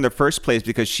call her in the first place?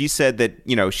 Because she said that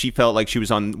she felt like she was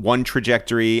on one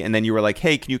trajectory, and then you were like,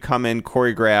 "Hey, can you come and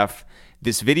choreograph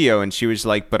this video?" And she was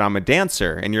like, "But I'm a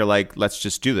dancer," and you're like, "Let's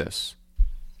just do this."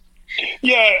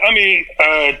 Yeah, I mean,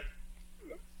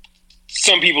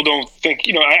 some people don't think.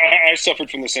 I suffered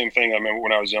from the same thing. I remember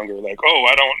when I was younger, like, "Oh,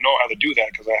 I don't know how to do that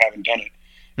because I haven't done it."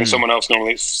 And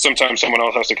sometimes someone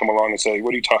else has to come along and say,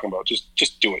 "What are you talking about?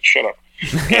 Just do it. Shut up."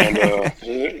 And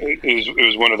it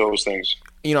was one of those things.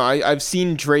 I've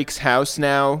seen Drake's house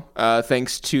now,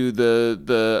 thanks to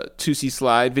the Tootsie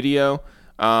Slide video.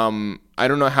 I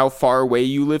don't know how far away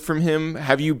you live from him.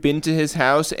 Have you been to his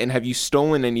house, and have you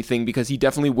stolen anything? Because he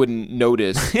definitely wouldn't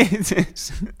notice.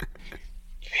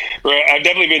 Right, I've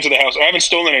definitely been to the house. I haven't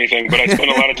stolen anything, but I spend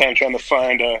a lot of time trying to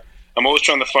find. I'm always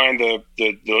trying to find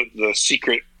the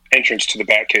secret entrance to the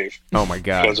Batcave. Oh my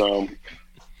god!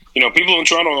 People in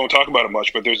Toronto don't talk about it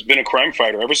much, but there's been a crime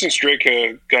fighter ever since Drake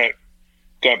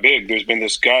got big. There's been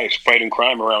this guy fighting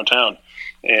crime around town,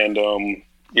 and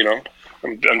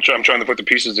I'm trying to put the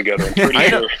pieces together. I'm pretty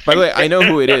sure. By the way, I know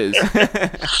who it is.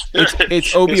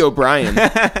 It's Obi O'Brien.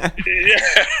 Yeah.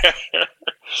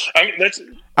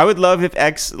 I would love if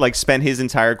X spent his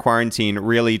entire quarantine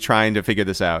really trying to figure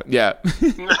this out. Yeah.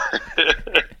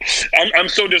 I'm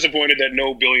so disappointed that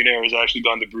no billionaire has actually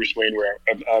gone the Bruce Wayne route.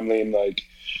 I mean,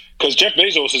 because Jeff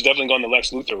Bezos has definitely gone the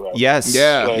Lex Luthor route. Yes.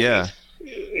 Yeah. Yeah.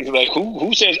 Like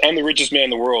who says I'm the richest man in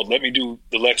the world? Let me do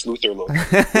the Lex Luthor look.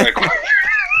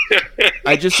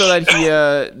 I just saw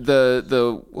that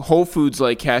the Whole Foods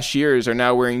cashiers are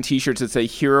now wearing T-shirts that say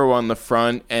 "Hero" on the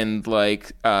front and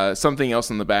something else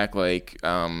on the back, like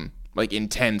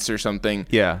intense or something.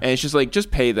 Yeah. And it's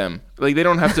just pay them. They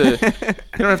don't have to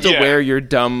wear your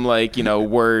dumb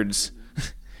words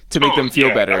to make them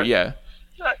feel better. Yeah.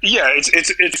 Yeah,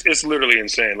 it's literally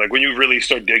insane. Like when you really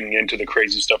start digging into the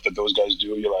crazy stuff that those guys do,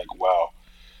 you're like, wow.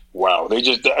 They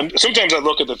just sometimes I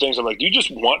look at the things I'm like, do you just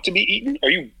want to be eaten?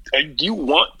 Do you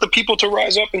want the people to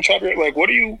rise up and try to what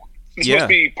are you? This must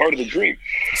be part of the dream.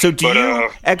 So do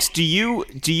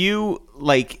you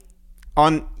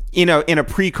on in a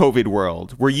pre-COVID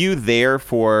world, were you there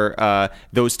for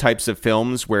those types of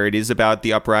films where it is about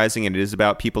the uprising and it is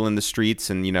about people in the streets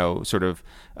and sort of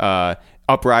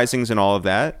uprisings and all of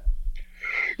that?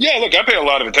 Yeah, look, I pay a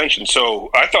lot of attention, so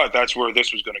I thought that's where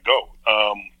this was going to go.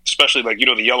 Especially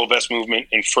the Yellow Vest movement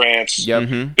in France. Yep.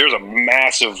 Mm-hmm. There's a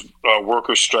massive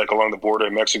workers' strike along the border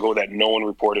in Mexico that no one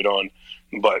reported on,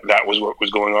 but that was what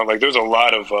was going on. There's a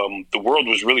lot of the world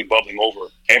was really bubbling over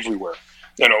everywhere.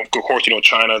 Of course,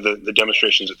 China, the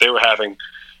demonstrations that they were having.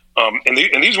 And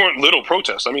these weren't little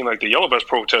protests. I mean, the Yellow Vest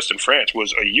protest in France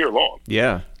was a year long.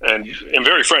 Yeah. And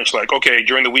very French, okay,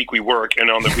 during the week we work and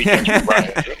on the weekends we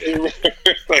riot.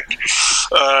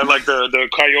 The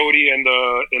Coyote and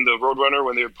the Roadrunner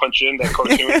when they would punch in that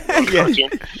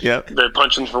cartoon. Yep. They're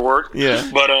punching for work. Yeah.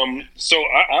 But so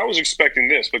I was expecting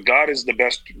this, but God is the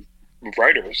best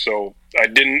writer, so I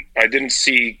didn't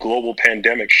see global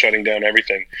pandemic shutting down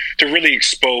everything to really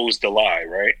expose the lie,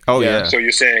 right? Oh yeah. So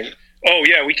you're saying, oh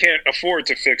yeah, we can't afford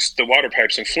to fix the water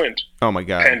pipes in Flint. Oh my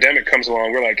God. Pandemic comes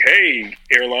along, we're like, hey,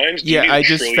 airlines. Do you need I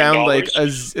just found $1 trillion? a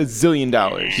zillion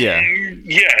dollars. Yeah.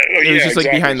 Yeah. It was just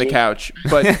exactly. behind the couch,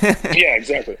 but yeah,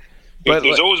 exactly. But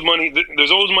there's always money.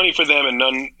 There's always money for them and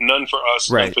none for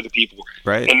us, right. none for the people.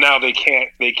 Right. And now they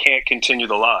can't continue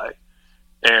the lie.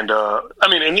 And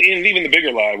and even the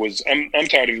bigger lie was I'm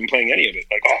tired of even playing any of it.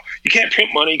 You can't print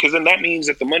money because then that means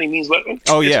that the money means it's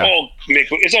all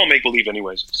make believe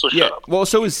anyways. So shut up. Well,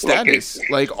 so is status.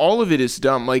 All of it is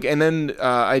dumb. And then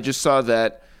I just saw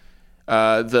that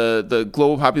the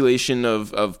global population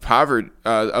of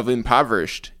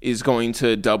impoverished is going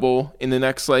to double in the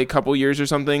next couple years or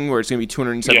something, where it's going to be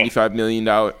 275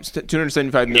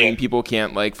 million people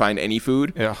can't find any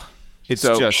food. Yeah,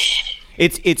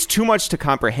 It's too much to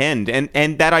comprehend,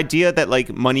 and that idea that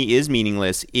money is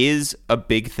meaningless is a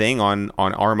big thing on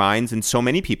our minds and so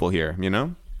many people here.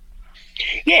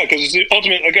 Yeah, because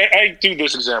ultimately, I do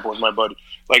this example with my buddy.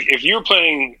 If you're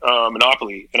playing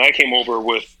Monopoly and I came over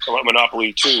with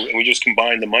Monopoly 2 and we just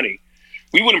combined the money,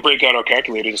 we wouldn't break out our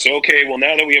calculator and say, okay, well,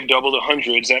 now that we have doubled the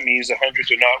hundreds, that means the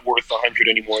hundreds are not worth the 100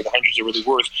 anymore. The hundreds are really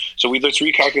worth. So let's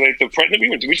recalculate the price.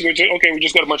 We should say, okay, we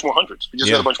just got a bunch more hundreds. We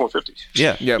just got a bunch more 50s.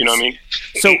 Yeah. Yeah. You know what I mean?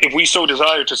 So if we so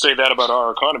desire to say that about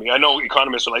our economy, I know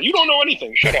economists are like, you don't know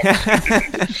anything. Shut up.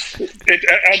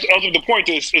 The point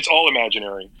is, it's all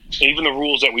imaginary. And even the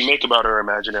rules that we make about are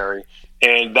imaginary.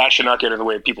 And that should not get in the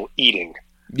way of people eating.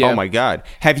 Yeah. Oh my God.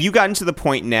 Have you gotten to the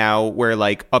point now where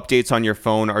updates on your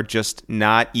phone are just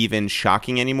not even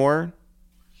shocking anymore?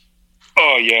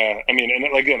 Oh yeah. I mean,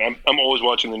 and again, I'm always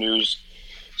watching the news.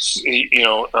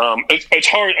 It's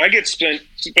hard. I get spent,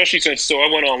 especially since I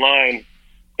went online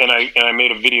and I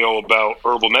made a video about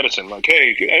herbal medicine.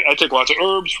 Hey, I take lots of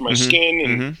herbs for my skin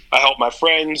and I help my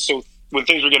friends. So when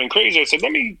things were getting crazy, I said,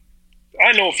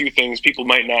 I know a few things people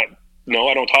might not. No,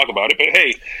 I don't talk about it, but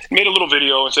hey, made a little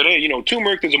video and said, hey,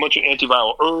 turmeric, there's a bunch of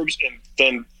antiviral herbs, and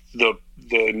then the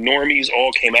normies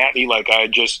all came at me like I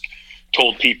just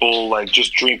told people,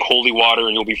 just drink holy water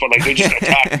and you'll be fine. They just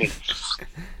attacked me.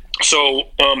 So,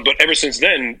 but ever since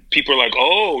then, people are like,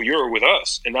 oh, you're with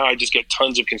us. And now I just get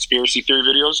tons of conspiracy theory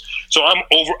videos. So I'm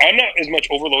not as much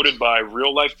overloaded by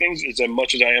real life things as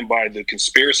much as I am by the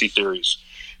conspiracy theories,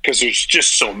 because there's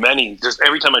just so many. Just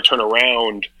every time I turn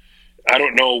around, I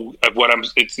don't know what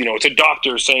it's a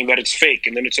doctor saying that it's fake,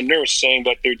 and then it's a nurse saying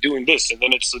that they're doing this, and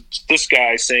then it's this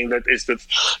guy saying that it's that's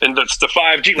the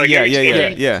 5G. Like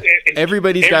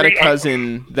Everybody's got a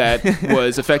cousin that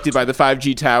was affected by the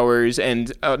 5G towers,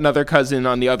 and another cousin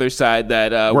on the other side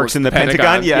that works in the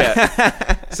Pentagon.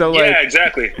 Yeah. So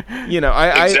exactly.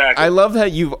 I love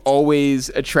that you've always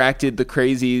attracted the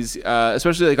crazies,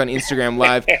 especially like on Instagram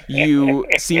Live. You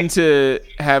seem to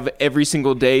have every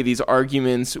single day these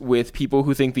arguments with people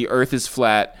who think the Earth is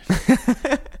flat,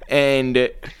 and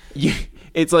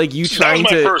it's like you trying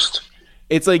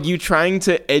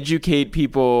to educate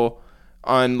people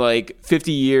on like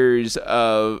 50 years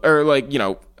of, or like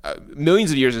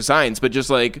millions of years of science, but just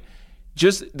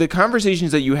the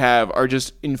conversations that you have are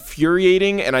just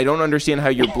infuriating, and I don't understand how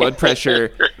your blood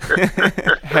pressure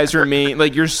has remained.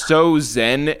 Like, you're so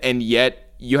zen, and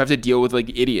yet you have to deal with like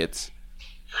idiots.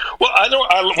 Well,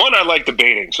 I like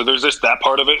debating, so there's that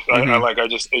part of it. Mm-hmm. I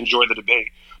just enjoy the debate.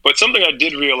 But something I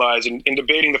did realize in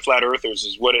debating the flat earthers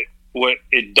is what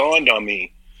it dawned on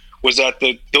me was that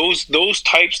those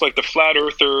types like the flat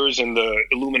earthers and the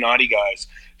Illuminati guys,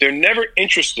 they're never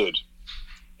interested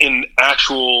in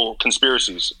actual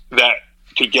conspiracies that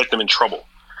could get them in trouble.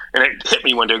 And it hit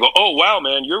me one day, oh, wow,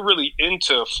 man, you're really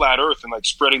into flat earth and like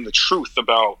spreading the truth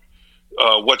about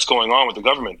what's going on with the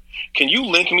government. Can you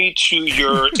link me to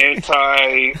your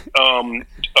anti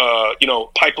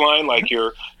pipeline, like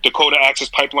your Dakota Access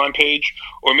Pipeline page?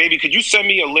 Or maybe could you send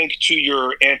me a link to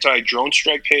your anti-drone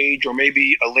strike page, or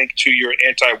maybe a link to your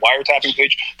anti-wiretapping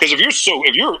page? Because if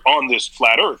you're on this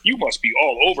flat earth, you must be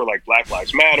all over like Black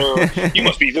Lives Matter. You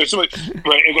must be, there's somebody,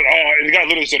 right? And the guy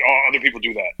literally said, other people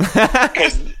do that.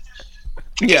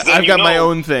 Yeah, I've got my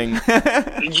own thing.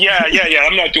 Yeah.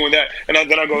 I'm not doing that. And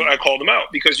then I call them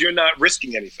out because you're not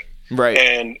risking anything. Right.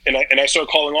 And I start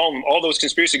calling all those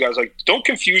conspiracy guys, like, don't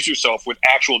confuse yourself with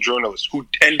actual journalists who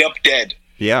end up dead.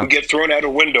 Yeah. Who get thrown out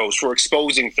of windows for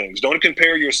exposing things. Don't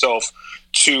compare yourself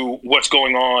to what's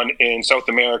going on in South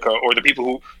America, or the people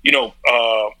who,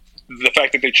 the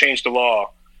fact that they changed the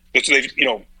law.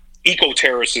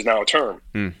 Eco-terrorist is now a term.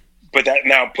 Mm. But that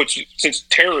now since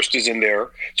terrorist is in there,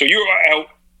 so you're out,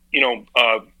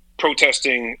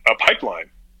 protesting a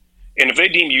pipeline, and if they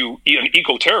deem you an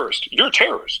eco-terrorist, you're a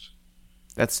terrorist.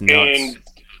 That's nuts.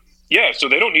 And so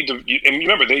they don't need to. And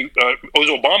remember, it was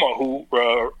Obama who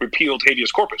repealed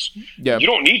habeas corpus. Yeah, you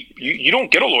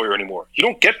don't get a lawyer anymore. You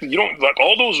don't like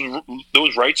all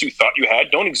those rights you thought you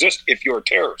had don't exist if you're a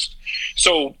terrorist.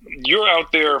 So you're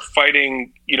out there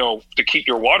fighting, to keep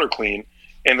your water clean.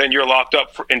 And then you're locked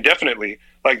up for indefinitely.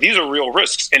 Like, these are real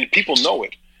risks, and people know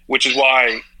it, which is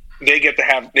why they get to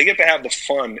have the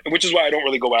fun, which is why I don't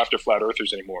really go after flat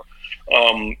earthers anymore.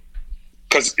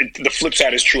 Because the flip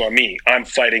side is true on me. I'm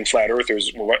fighting flat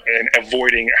earthers and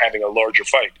avoiding having a larger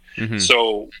fight. Mm-hmm.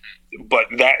 So, but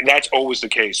that's always the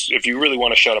case. If you really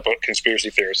want to shut up a conspiracy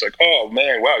theorist, like, oh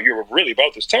man, wow, you're really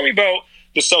about this. Tell me about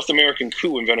the South American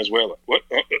coup in Venezuela. What?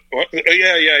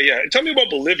 Yeah. Tell me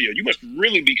about Bolivia. You must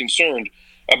really be concerned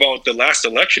about the last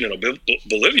election in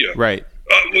Bolivia. Right.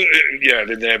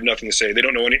 They have nothing to say. They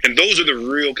don't know any. And those are the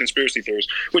real conspiracy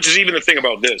theorists, which is even the thing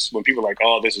about this. When people are like,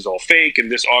 oh, this is all fake, and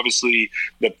this obviously,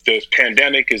 the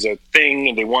pandemic is a thing,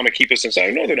 and they want to keep us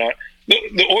inside. No, they're not.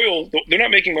 The oil, they're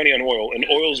not making money on oil, and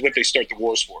oil is what they start the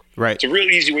wars for. Right. It's a real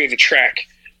easy way to track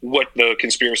what the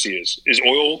conspiracy is.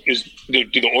 Do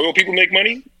the oil people make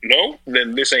money? No?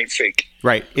 Then this ain't fake.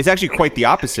 Right. It's actually quite the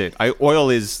opposite. Oil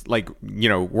is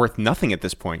worth nothing at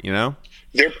this point,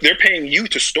 They're paying you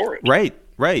to store it.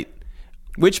 Right.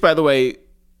 Which, by the way,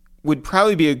 would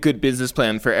probably be a good business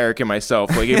plan for Eric and myself.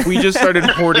 Like, if we just started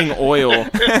hoarding oil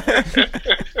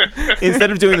instead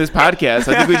of doing this podcast,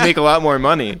 I think we'd make a lot more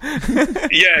money.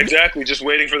 Yeah, exactly. Just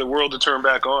waiting for the world to turn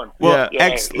back on. Well,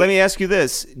 X, let me ask you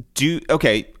this.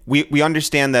 We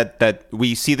understand that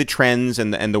we see the trends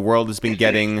and the world has been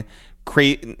getting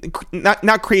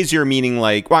not crazier, meaning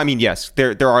like, well, I mean, yes,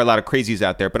 there are a lot of crazies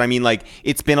out there, but I mean, like,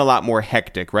 it's been a lot more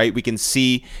hectic, right? We can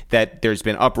see that there's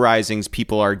been uprisings,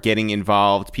 people are getting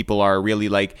involved, people are really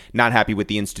like not happy with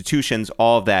the institutions,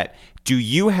 all of that. Do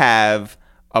you have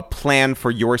a plan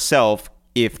for yourself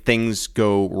if things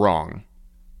go wrong?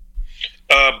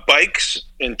 Bikes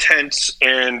and tents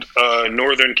and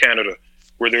northern Canada,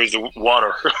 where there's the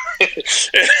water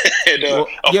and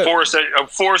a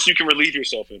forest you can relieve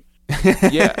yourself in.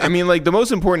 Yeah, I mean, like, the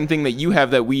most important thing that you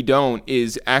have that we don't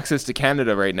is access to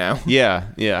Canada right now. Yeah.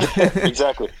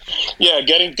 Exactly. Yeah,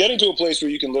 getting to a place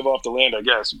where you can live off the land, I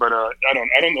guess. But I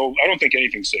don't know. I don't think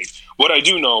anything's safe. What I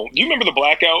do know, do you remember the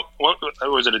blackout? What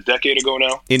was it, a decade ago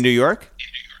now? In New York?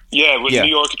 Yeah, New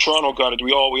York, Toronto got it.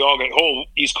 We all got, the whole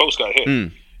East Coast got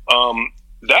hit.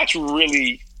 that's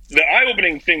really the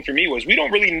eye-opening thing for me was we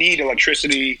don't really need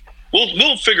electricity.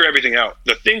 We'll figure everything out.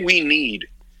 The thing we need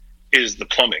is the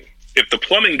plumbing. If the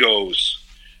plumbing goes,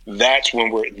 that's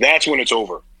when it's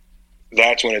over.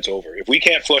 That's when it's over. If we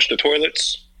can't flush the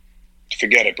toilets,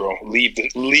 forget it, bro. Leave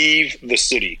the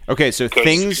city. Okay, so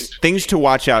things to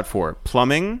watch out for: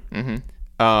 plumbing,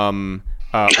 oil,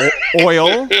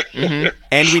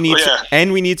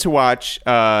 and we need to watch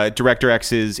Director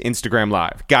X's Instagram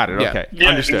Live. Got it. Okay,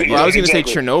 understood. Well, I was going to say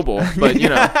Chernobyl, but you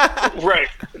know, right?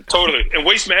 Totally. And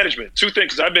waste management. Two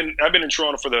things. Because I've been in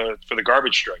Toronto for the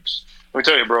garbage strikes. Let me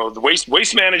tell you, bro. The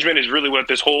waste management is really what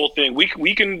this whole thing.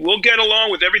 We'll get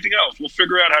along with everything else. We'll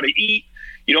figure out how to eat.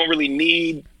 We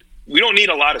don't need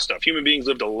a lot of stuff. Human beings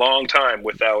lived a long time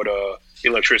without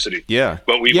electricity. Yeah.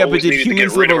 But did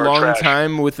humans live a long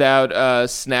time without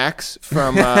snacks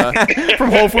from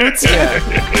from Whole Foods? Yeah.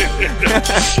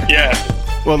 Yeah.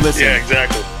 Well, listen. Yeah,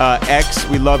 exactly. X,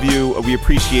 we love you. We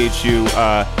appreciate you.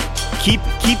 Keep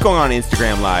going on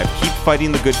Instagram Live. Keep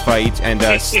fighting the good fight, and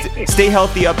stay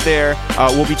healthy up there.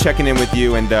 We'll be checking in with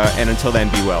you, and until then,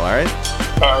 be well. All right.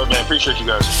 All right, man. Appreciate you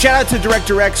guys. Shout out to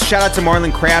Director X. Shout out to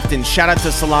Marlon Craft, and shout out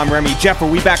to Salaam, Remi. Jeff, are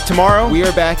we back tomorrow? We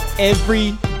are back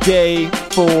every day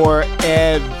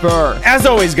forever. As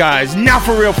always, guys. Now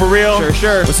for real, for real.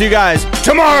 Sure. We'll see you guys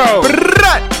tomorrow.